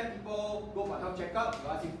why every time people go for health checkup, you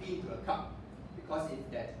ask you pee into a cup. Because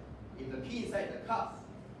if the pee inside the cup,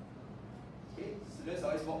 okay, students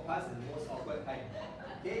always walk past in the most awkward time.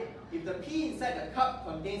 Okay, if the pee inside the cup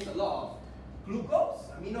contains a lot of glucose,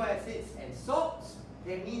 amino acids, and salts,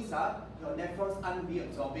 that means your nephrons aren't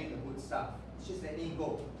reabsorbing the good stuff. It's just letting it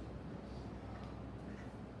go.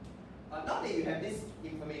 Now that you have this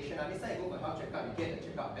information, next time you go for health checkup, you get the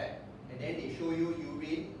checkup bag, and then they show you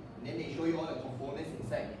urine, and then they show you all the components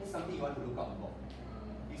inside. It's something you want to look out for.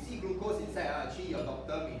 You see glucose inside, actually your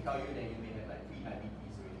doctor may tell you that you may have like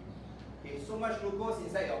pre-diabetes already. Okay, so much glucose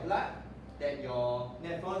inside your blood that your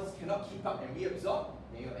nephrons cannot keep up and reabsorb,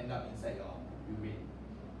 then you'll end up inside your urine.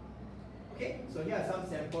 Okay, so here are some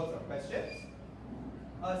samples of questions.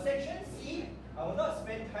 Section C, I will not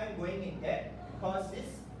spend time going in depth because this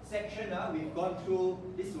section we've gone through,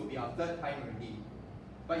 this will be our third time already.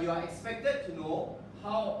 But you are expected to know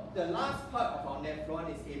how the last part of our nephron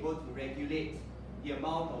is able to regulate the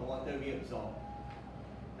amount of water reabsorbed.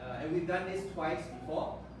 And we've done this twice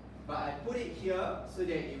before, but I put it here so that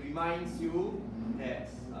it reminds you that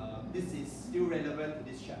this is still relevant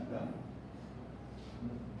to this chapter.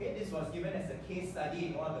 Okay, this was given as a case study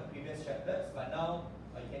in one of the previous chapters, but now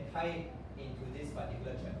you can tie it into this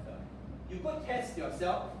particular chapter. You could test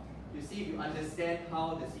yourself to see if you understand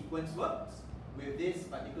how the sequence works with this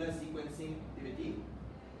particular sequencing activity.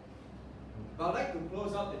 But I'd like to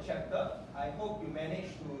close out the chapter. I hope you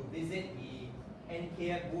managed to visit the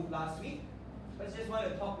NKF booth last week. But I just want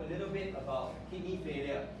to talk a little bit about kidney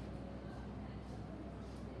failure.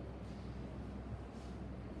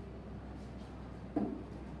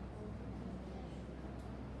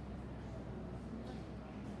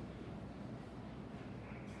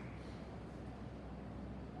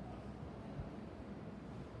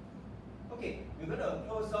 Okay, we're going to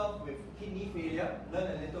close off with kidney failure,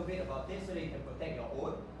 learn a little bit about this so that you can protect your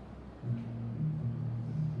own.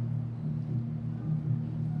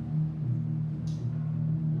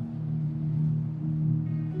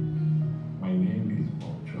 My name is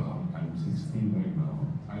Bob Chua. I'm 16 right now.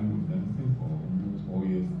 I'm with Dialysis for almost 4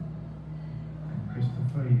 years. I'm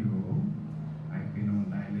Christopher Yo. I've been on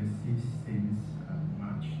dialysis since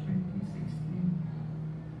March 2016.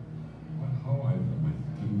 But how I got my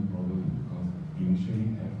kidney problem is because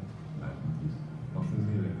initially have diabetes. Doctors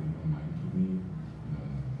say that my kidney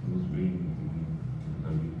was weighing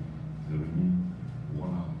already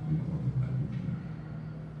worn out because of the diabetes.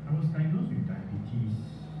 I was diagnosed with diabetes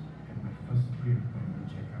at my first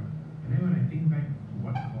pre-appointment checkup. And then when I think back to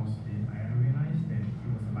what caused it, I realized that it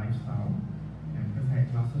was a lifestyle. And because I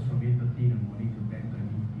had classes from 8:30 in the morning to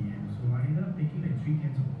 10:30 p.m. So I ended up taking like 3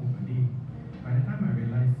 cans of Coke a day. By the time I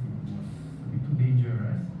realized it was a bit too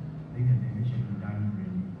dangerous, I think the damage had been done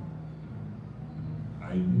already.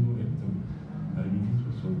 I knew that diabetes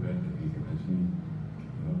was so bad that it can actually,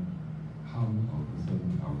 harm our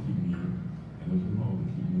person, our kidney, and also not all the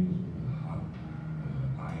kidney, also the heart,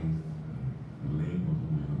 eyes, the leg also,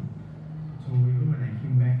 So even when I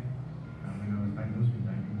came back, when I was diagnosed with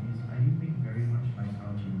diabetes, I didn't make very much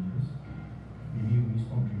lifestyle changes. Maybe we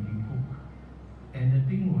stopped drinking Coke. And the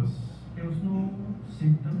thing was, there was no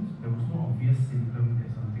symptoms, there was no obvious symptom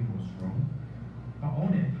that something was wrong. But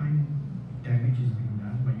all that time, damage is being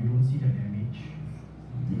done, but you don't see the damage.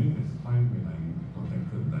 During this time when I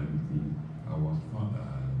contacted diabetes, I was not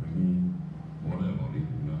really bothered about it.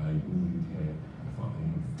 I didn't really care. I thought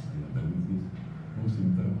diabetes, no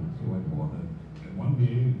symptoms, so I bothered. And one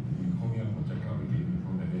day, he called me up for checkup again. He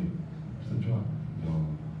told me, hey, Mr. Chua, your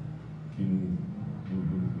kidney,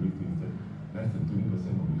 less than 20%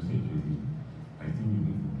 of usage already. I think you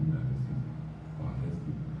need to do dialysis. Wow, that's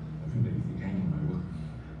good. I think that is the end of my work.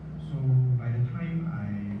 So by the time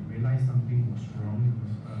I realized something was wrong, it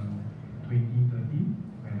was 2013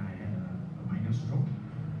 when I had a minor stroke.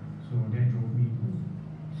 So that drove me to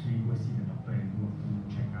go see the doctor and do a full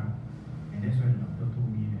checkup. And that's when the doctor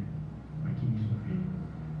told me that my kidneys were failing.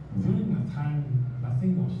 During that time,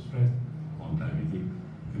 nothing was stressed on diabetic.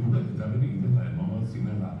 If you look at the diabetic, it's just like a normal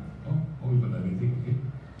signal. Oh, you got diabetic, okay.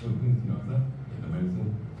 So you can see yourself, take the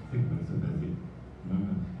medicine, that's it.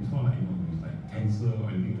 It's not like, it's like cancer or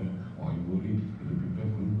anything like that, or you worry if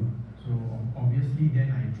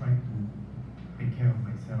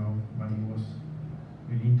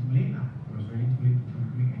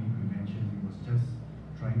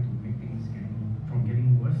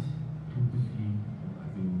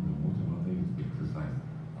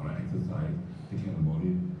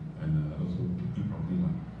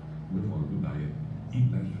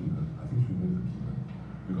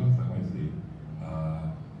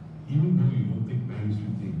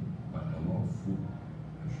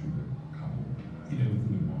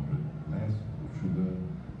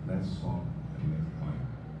less salt and less oil.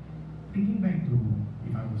 Thinking back to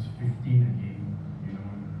if I was 15 again, you know,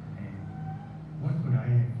 and what could I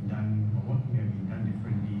have done, or what could have been done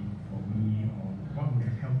differently for me, or what would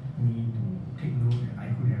have helped me to take note that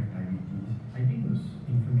I could have diabetes? I think it was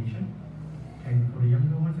information, and for the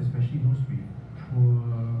younger ones, especially those with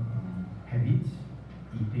poor habits,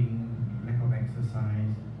 eating, lack of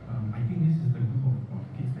exercise, I think this is the group of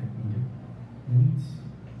kids that needs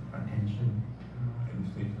attention. At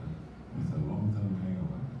this stage, it's a long-term kind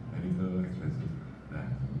of medical expenses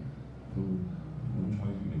that so no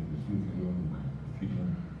choice, we can still carry on with my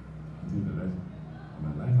treatment until the rest of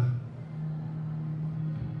my life.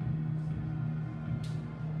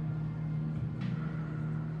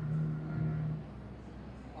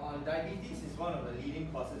 Diabetes is one of the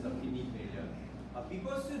leading causes of kidney failure.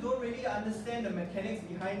 People still don't really understand the mechanics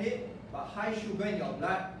behind it, but high sugar in your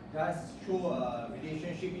blood does show a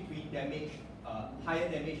relationship between damage, higher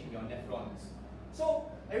damage in your nephrons. So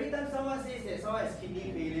every time someone says that someone has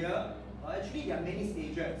kidney failure, actually there are many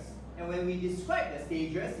stages. And when we describe the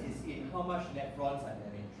stages, it's in how much nephrons are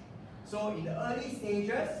damaged. So in the early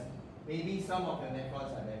stages, maybe some of your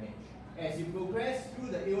nephrons are damaged. As you progress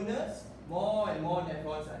through the illness, more and more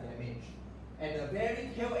nephrons are damaged. At the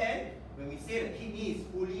very tail end, when we say the kidney is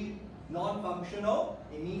fully non-functional,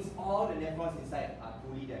 it means all the nephrons inside are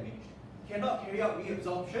fully damaged. Cannot carry out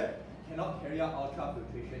reabsorption, cannot carry out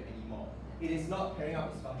ultrafiltration anymore. It is not carrying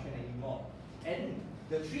out its function anymore. And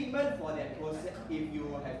the treatment for that process, if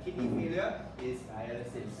you have kidney failure, is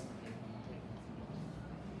dialysis.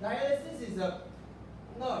 Dialysis is not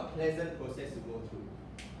a pleasant process to go through.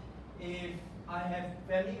 If I have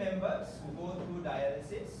family members who go through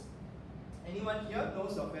dialysis, anyone here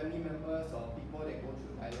knows of family members or people that go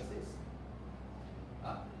through dialysis?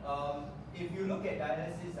 If you look at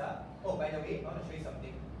dialysis, oh, by the way, I want to show you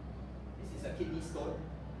something. This is a kidney stone.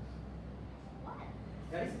 What?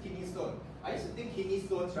 Yeah, this is a kidney stone. I used to think kidney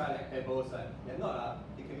stones are like pebbles. They're not.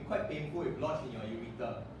 They can be quite painful if lodged in your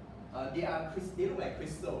urethra. They look like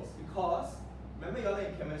crystals because, remember you all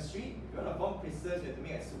in chemistry, if you want to form crystals, you have to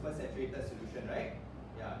make a supersaturated solution, right?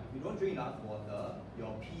 Yeah, if you don't drink enough water,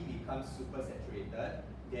 your pee becomes supersaturated,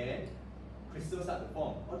 then crystals start to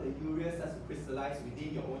form. All the urea starts to crystallize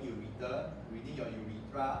within your own urethra, within your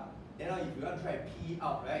urethra. Then if you want to try to pee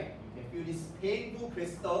out, right, you can feel this painful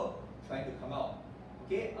crystal trying to come out.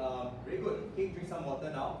 Okay, very good. Okay, drink some water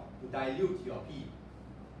now to dilute your pee.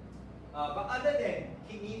 But other than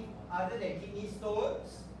kidney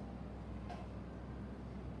stones,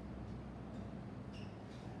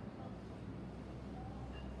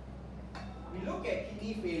 we look at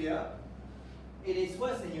kidney failure, it is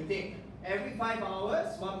worse than you think. Every 5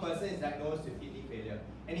 hours, one person is diagnosed with kidney failure.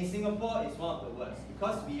 And in Singapore, it's one of the worst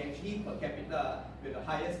because we actually, per capita, we're the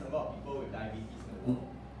highest number of people with diabetes in the world,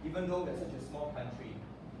 even though we're such a small country.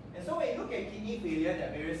 And so when you look at kidney failure, there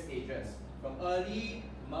are various stages, from early,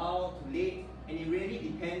 mild to late, and it really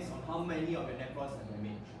depends on how many of your nephrons are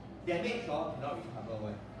damaged. Damage or cannot recover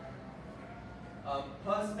one.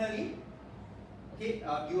 Personally, okay,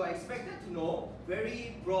 you are expected to know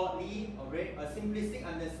very broadly or a simplistic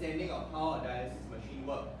understanding of how a dialysis machine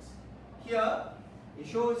works. Here, it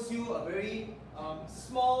shows you a very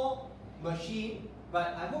small machine,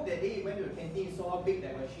 but I hope that day you went to the canteen and saw how big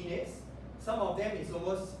that machine is. Some of them is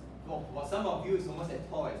almost, for some of you, it's almost as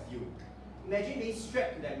tall as you. Imagine being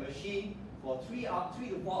strapped to that machine for 3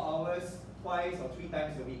 to 4 hours, twice or 3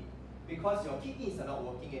 times a week. Because your kidneys are not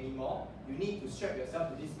working anymore, you need to strap yourself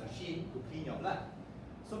to this machine to clean your blood.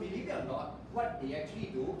 So believe it or not, what they actually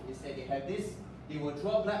do is that they have this, they will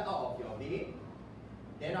draw blood out of your vein.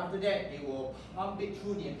 Then after that, they will pump it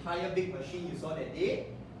through the entire big machine you saw that day.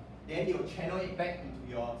 Then they will channel it back into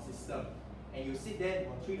your system. And you sit there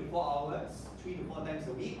for 3 to 4 hours, 3 to 4 times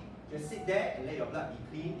a week. Just sit there and let your blood be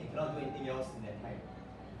clean and cannot do anything else in that time.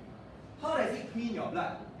 How does it clean your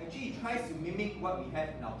blood? Actually, it tries to mimic what we have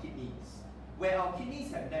in our kidneys. Where our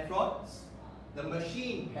kidneys have nephrons, the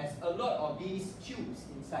machine has a lot of these tubes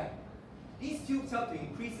inside. These tubes help to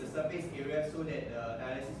increase the surface area so that the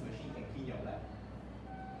dialysis machine can clean your blood.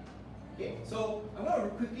 Okay, so I'm going to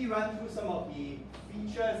quickly run through some of the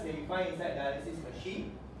features that you find inside the dialysis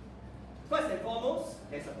machine. First and foremost,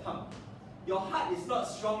 there's a pump. Your heart is not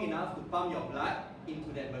strong enough to pump your blood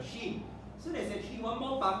into that machine. So there's actually one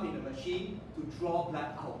more pump in the machine to draw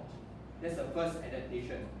blood out. That's the first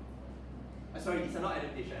adaptation. Sorry, these are not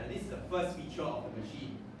adaptation. This is the first feature of the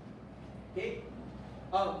machine. Okay?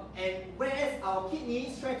 And whereas our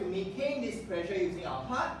kidneys try to maintain this pressure using our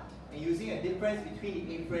heart and using a difference between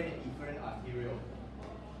the afferent and efferent arteriole.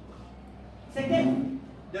 Second,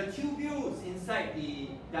 the tubules inside the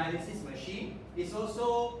dialysis machine is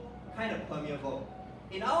also kind of permeable.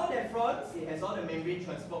 In our nephrons, it has all the membrane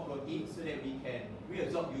transport proteins so that we can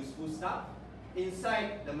reabsorb useful stuff.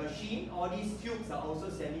 Inside the machine, all these tubes are also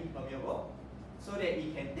semi-permeable so that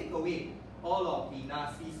we can take away all of the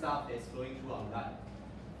nasty stuff that's flowing through our blood.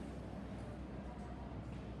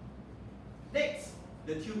 Next,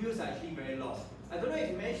 the tubules are actually very long. I don't know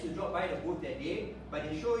if you managed to drop by the booth that day, but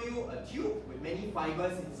they show you a tube with many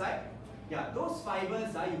fibers inside. Yeah, those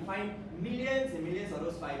fibers, you find millions and millions of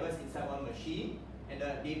those fibers inside one machine, and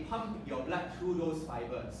they pump your blood through those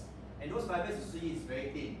fibers. And those fibers you see is very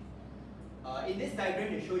thin. In this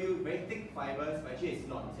diagram, they show you very thick fibers, but actually it's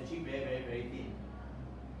not. It's actually very, very, very thin.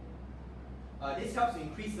 This helps to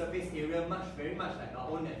increase surface area very much like our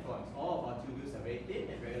own nephrons. All of our tubules are very thin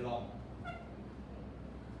and very long.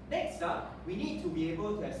 Next up, we need to be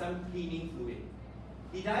able to have some cleaning fluid.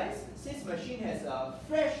 The dialysis machine has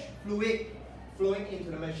fresh fluid flowing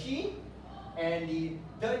into the machine, and the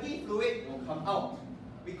dirty fluid will come out.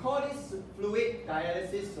 We call this fluid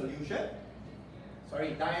dialysis solution.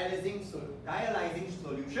 Sorry, dialyzing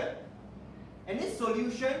solution. And this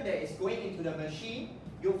solution that is going into the machine,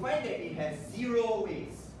 you'll find that it has zero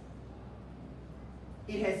waste.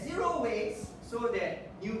 It has zero waste so that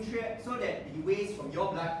the waste from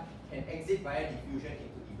your blood can exit via diffusion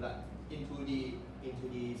into the blood, into the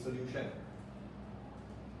solution.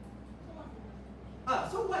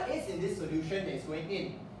 So what is in this solution that is going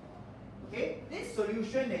in? Okay, this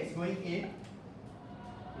solution that is going in,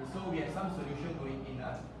 so we have some solution going in.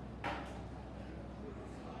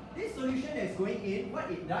 This solution that is going in, what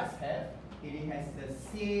it does have, it has the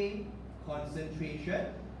same concentration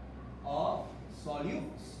of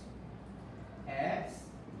solutes as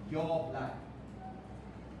your blood.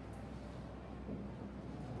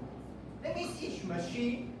 That means each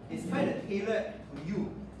machine is kind of tailored to you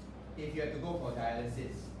if you have to go for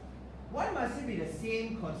dialysis. Why must it be the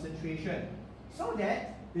same concentration? So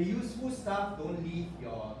that the useful stuff don't leave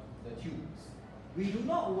the tubes. We do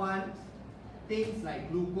not want things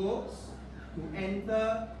like glucose to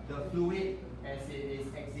enter the fluid as it is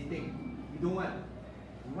exiting. We don't want.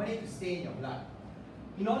 We want it to stay in your blood.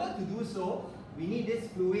 In order to do so, we need this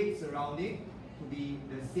fluid surrounding to be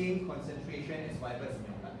the same concentration as whatever's in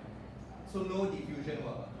your blood. So no diffusion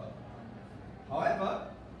will occur. However,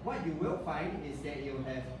 what you will find is that you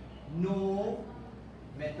have no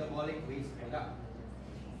metabolic waste product.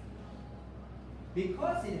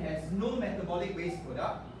 Because it has no metabolic waste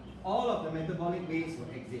product, all of the metabolic waste will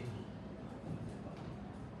exit.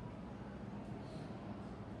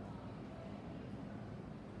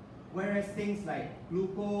 Whereas things like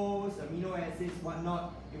glucose, amino acids,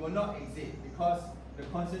 whatnot, it will not exit because the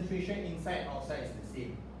concentration inside and outside is the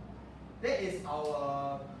same. That is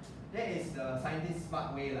the scientist's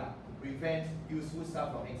smart way to prevent useful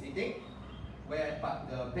stuff from exiting, but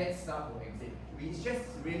the bad stuff will exit. It's just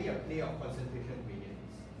really a play of concentration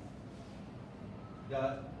gradients.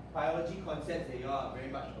 The biology concepts that you are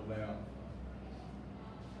very much aware of.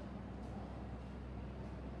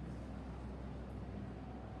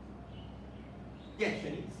 Yes,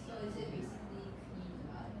 Shanice. So is it basically clean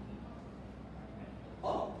blood?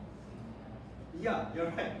 Oh, yeah,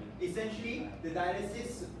 you're right. Essentially, the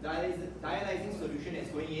dialyzing solution that's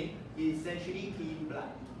going in is essentially clean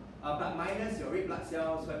blood, but minus your red blood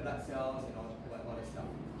cells, white blood cells, and all that stuff.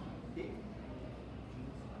 Okay.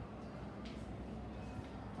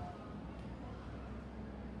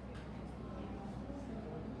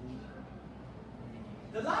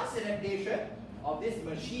 The last adaptation of this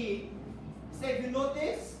machine is that if you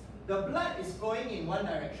notice, the blood is flowing in one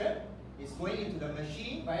direction. It's going into the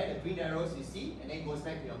machine via the green arrows you see, and then goes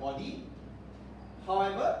back to your body.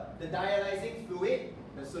 However, the dialyzing fluid,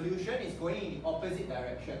 the solution, is going in the opposite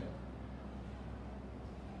direction.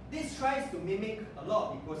 This tries to mimic a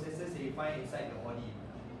lot of the processes that you find inside the body.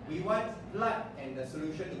 We want blood and the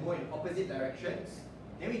solution to go in opposite directions,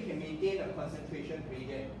 then we can maintain a concentration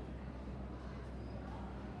gradient.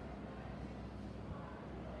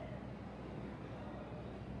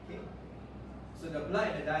 Okay. So the blood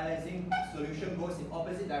and the dialyzing solution goes in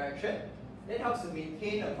opposite direction. That helps to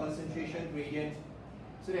maintain a concentration gradient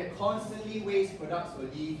so that constantly waste products will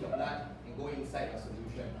leave your blood and go inside your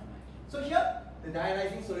solution. So here, the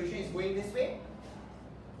dialyzing solution is going this way,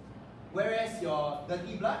 whereas your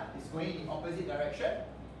dirty blood is going in the opposite direction.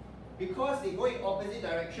 Because they go in opposite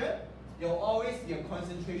direction, there will always be a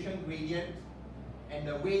concentration gradient, and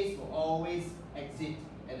the waste will always exit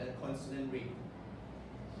at a constant rate.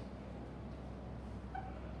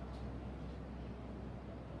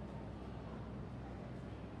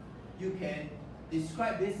 You can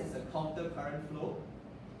describe this as a counter current flow.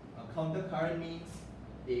 A counter current means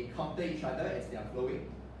they counter each other as they are flowing.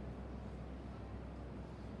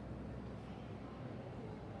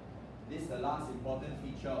 this is the last important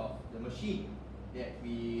feature of the machine that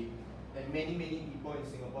many people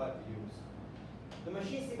in Singapore have to use. The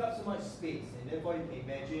machines take up so much space, and therefore you can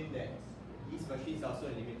imagine that these machines are also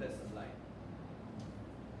in limited supply.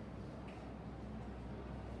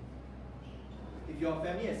 If your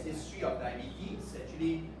family has history of diabetes,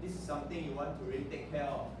 actually this is something you want to really take care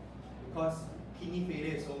of, because kidney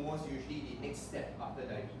failure is almost usually the next step after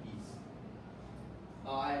diabetes.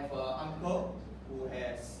 I have an uncle who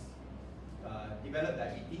has developed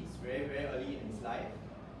diabetes very early in his life.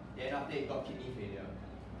 Then after he got kidney failure,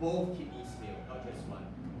 both kidneys failed, not just one.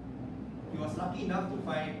 He was lucky enough to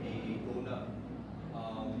find a donor,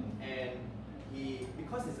 and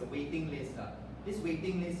because it's a waiting list, this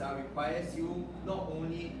waiting list requires you not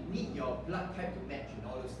only need your blood type to match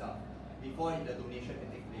and all this stuff before the donation can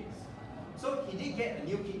take place. So he did get a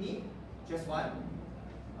new kidney, just one,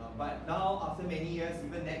 but now after many years,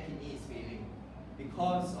 even that kidney is failing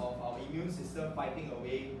because of our immune system fighting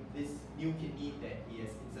away this new kidney that he has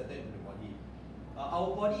inserted into the body.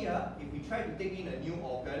 Our body, if we try to take in a new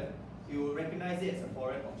organ, it will recognize it as a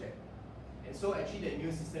foreign object. And so actually the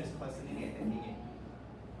immune system is constantly attacking it.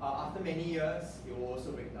 After many years, it will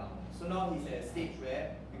also break down. So now he's at a stage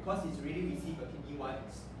where, because he's already received a kidney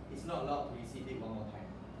once, he's not allowed to receive it one more time,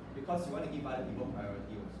 because you want to give other people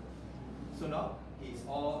priority also. So now he's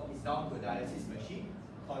down to a dialysis machine,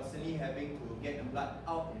 constantly having to get the blood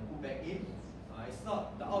out and put back in.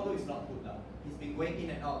 The outlook is not good. He's been going in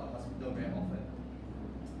and out of the hospital very often.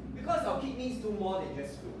 Because our kidneys do more than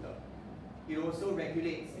just filter. It also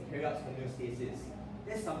regulates and carries out homeostasis.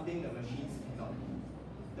 That's something the machines cannot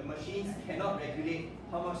do. The machines cannot regulate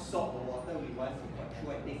how much salt or water we want to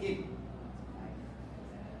control and take in.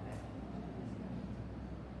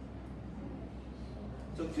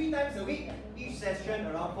 So 3 times a week, each session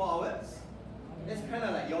around 4 hours. That's kind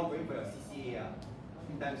of like you're going for your CCA.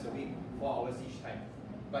 3 times a week, 4 hours each time.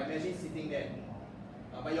 But imagine sitting there.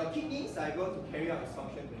 But your kidneys are able to carry out its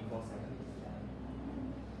function 24/7.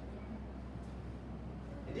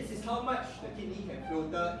 And this is how much the kidney can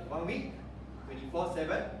filter in 1 week,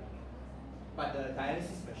 24/7. But the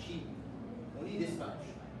dialysis machine, only this much.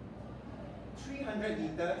 300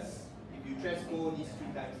 liters if you just go these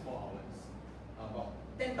 3 times 4 hours. About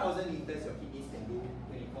 10,000 liters your kidneys can do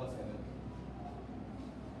 24/7.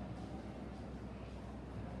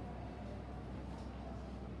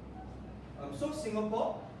 So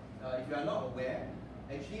Singapore, if you are not aware,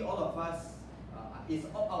 actually all of us, it's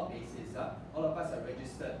opt-out basis, all of us are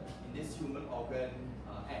registered in this Human Organ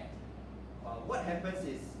Act. What happens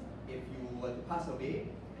is, if you were to pass away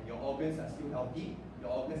and your organs are still healthy,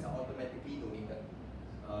 your organs are automatically donated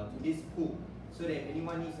to this pool, so that if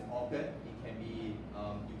anyone needs an organ, you can be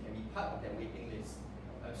part of that waiting list.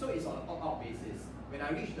 So it's on an opt-out basis. When I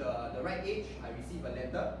reach the right age, I receive a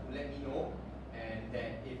letter to let me know, and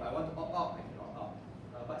that if I want to opt out, I can opt out.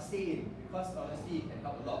 But stay in, because honestly, it can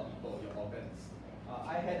help a lot of people, your organs.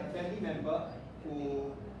 I had a family member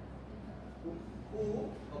who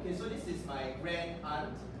okay, so this is my grand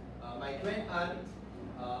aunt. My grand aunt,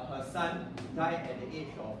 her son died at the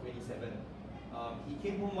age of 27. He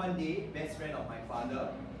came home one day, best friend of my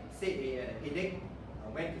father, said he had a headache,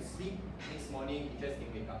 went to sleep, next morning he just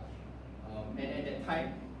didn't wake up. And at that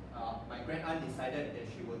time, my grand aunt decided that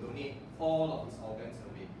she will donate all of his organs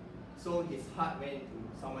away. So his heart went into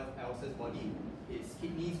someone else's body, his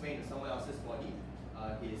kidneys went into someone else's body,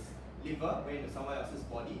 his liver went into someone else's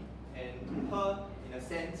body, and to her, in a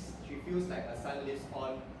sense, she feels like her son lives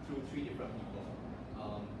on through 3 different people.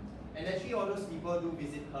 And actually all those people do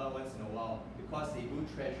visit her once in a while, because they do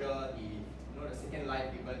treasure the second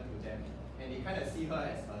life given to them. And they kind of see her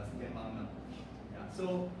as her second mom. Yeah.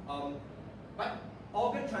 So, but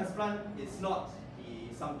organ transplant is not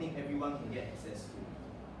something everyone can get access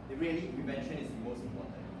to. Really, prevention is the most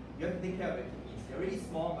important. You have to take care of your kidneys. They're really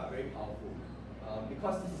small but very powerful,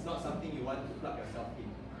 because this is not something you want to plug yourself in.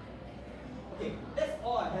 Okay, that's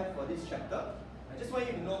all I have for this chapter. I just want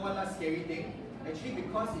you to know one last scary thing. Actually,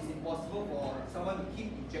 because it's impossible for someone to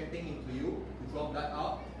keep injecting into you to draw blood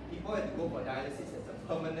out, people have to go for dialysis as a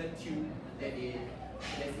permanent tube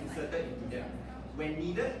that's inserted into them. When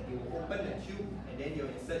needed, they will open the tube and then they will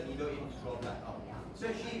insert needle in to draw blood out. So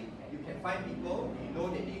actually, you can find people, you know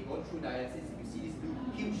that they go through dialysis, you see this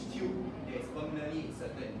huge tube that is permanently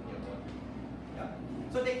inserted into your body. Yeah?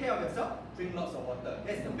 So take care of yourself, drink lots of water.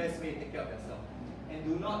 That's the best way to take care of yourself. And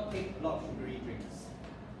do not take a lot of sugary drinks.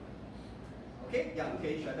 Okay? Yeah, look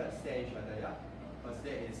at each other, stare at each other, yeah? Because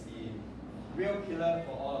that is the real killer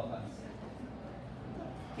for all of us.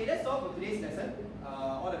 Okay, that's all for today's lesson.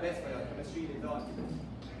 All the best for your chemistry later on.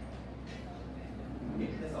 Okay,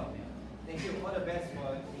 that's all. Thank you. All the best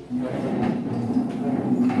for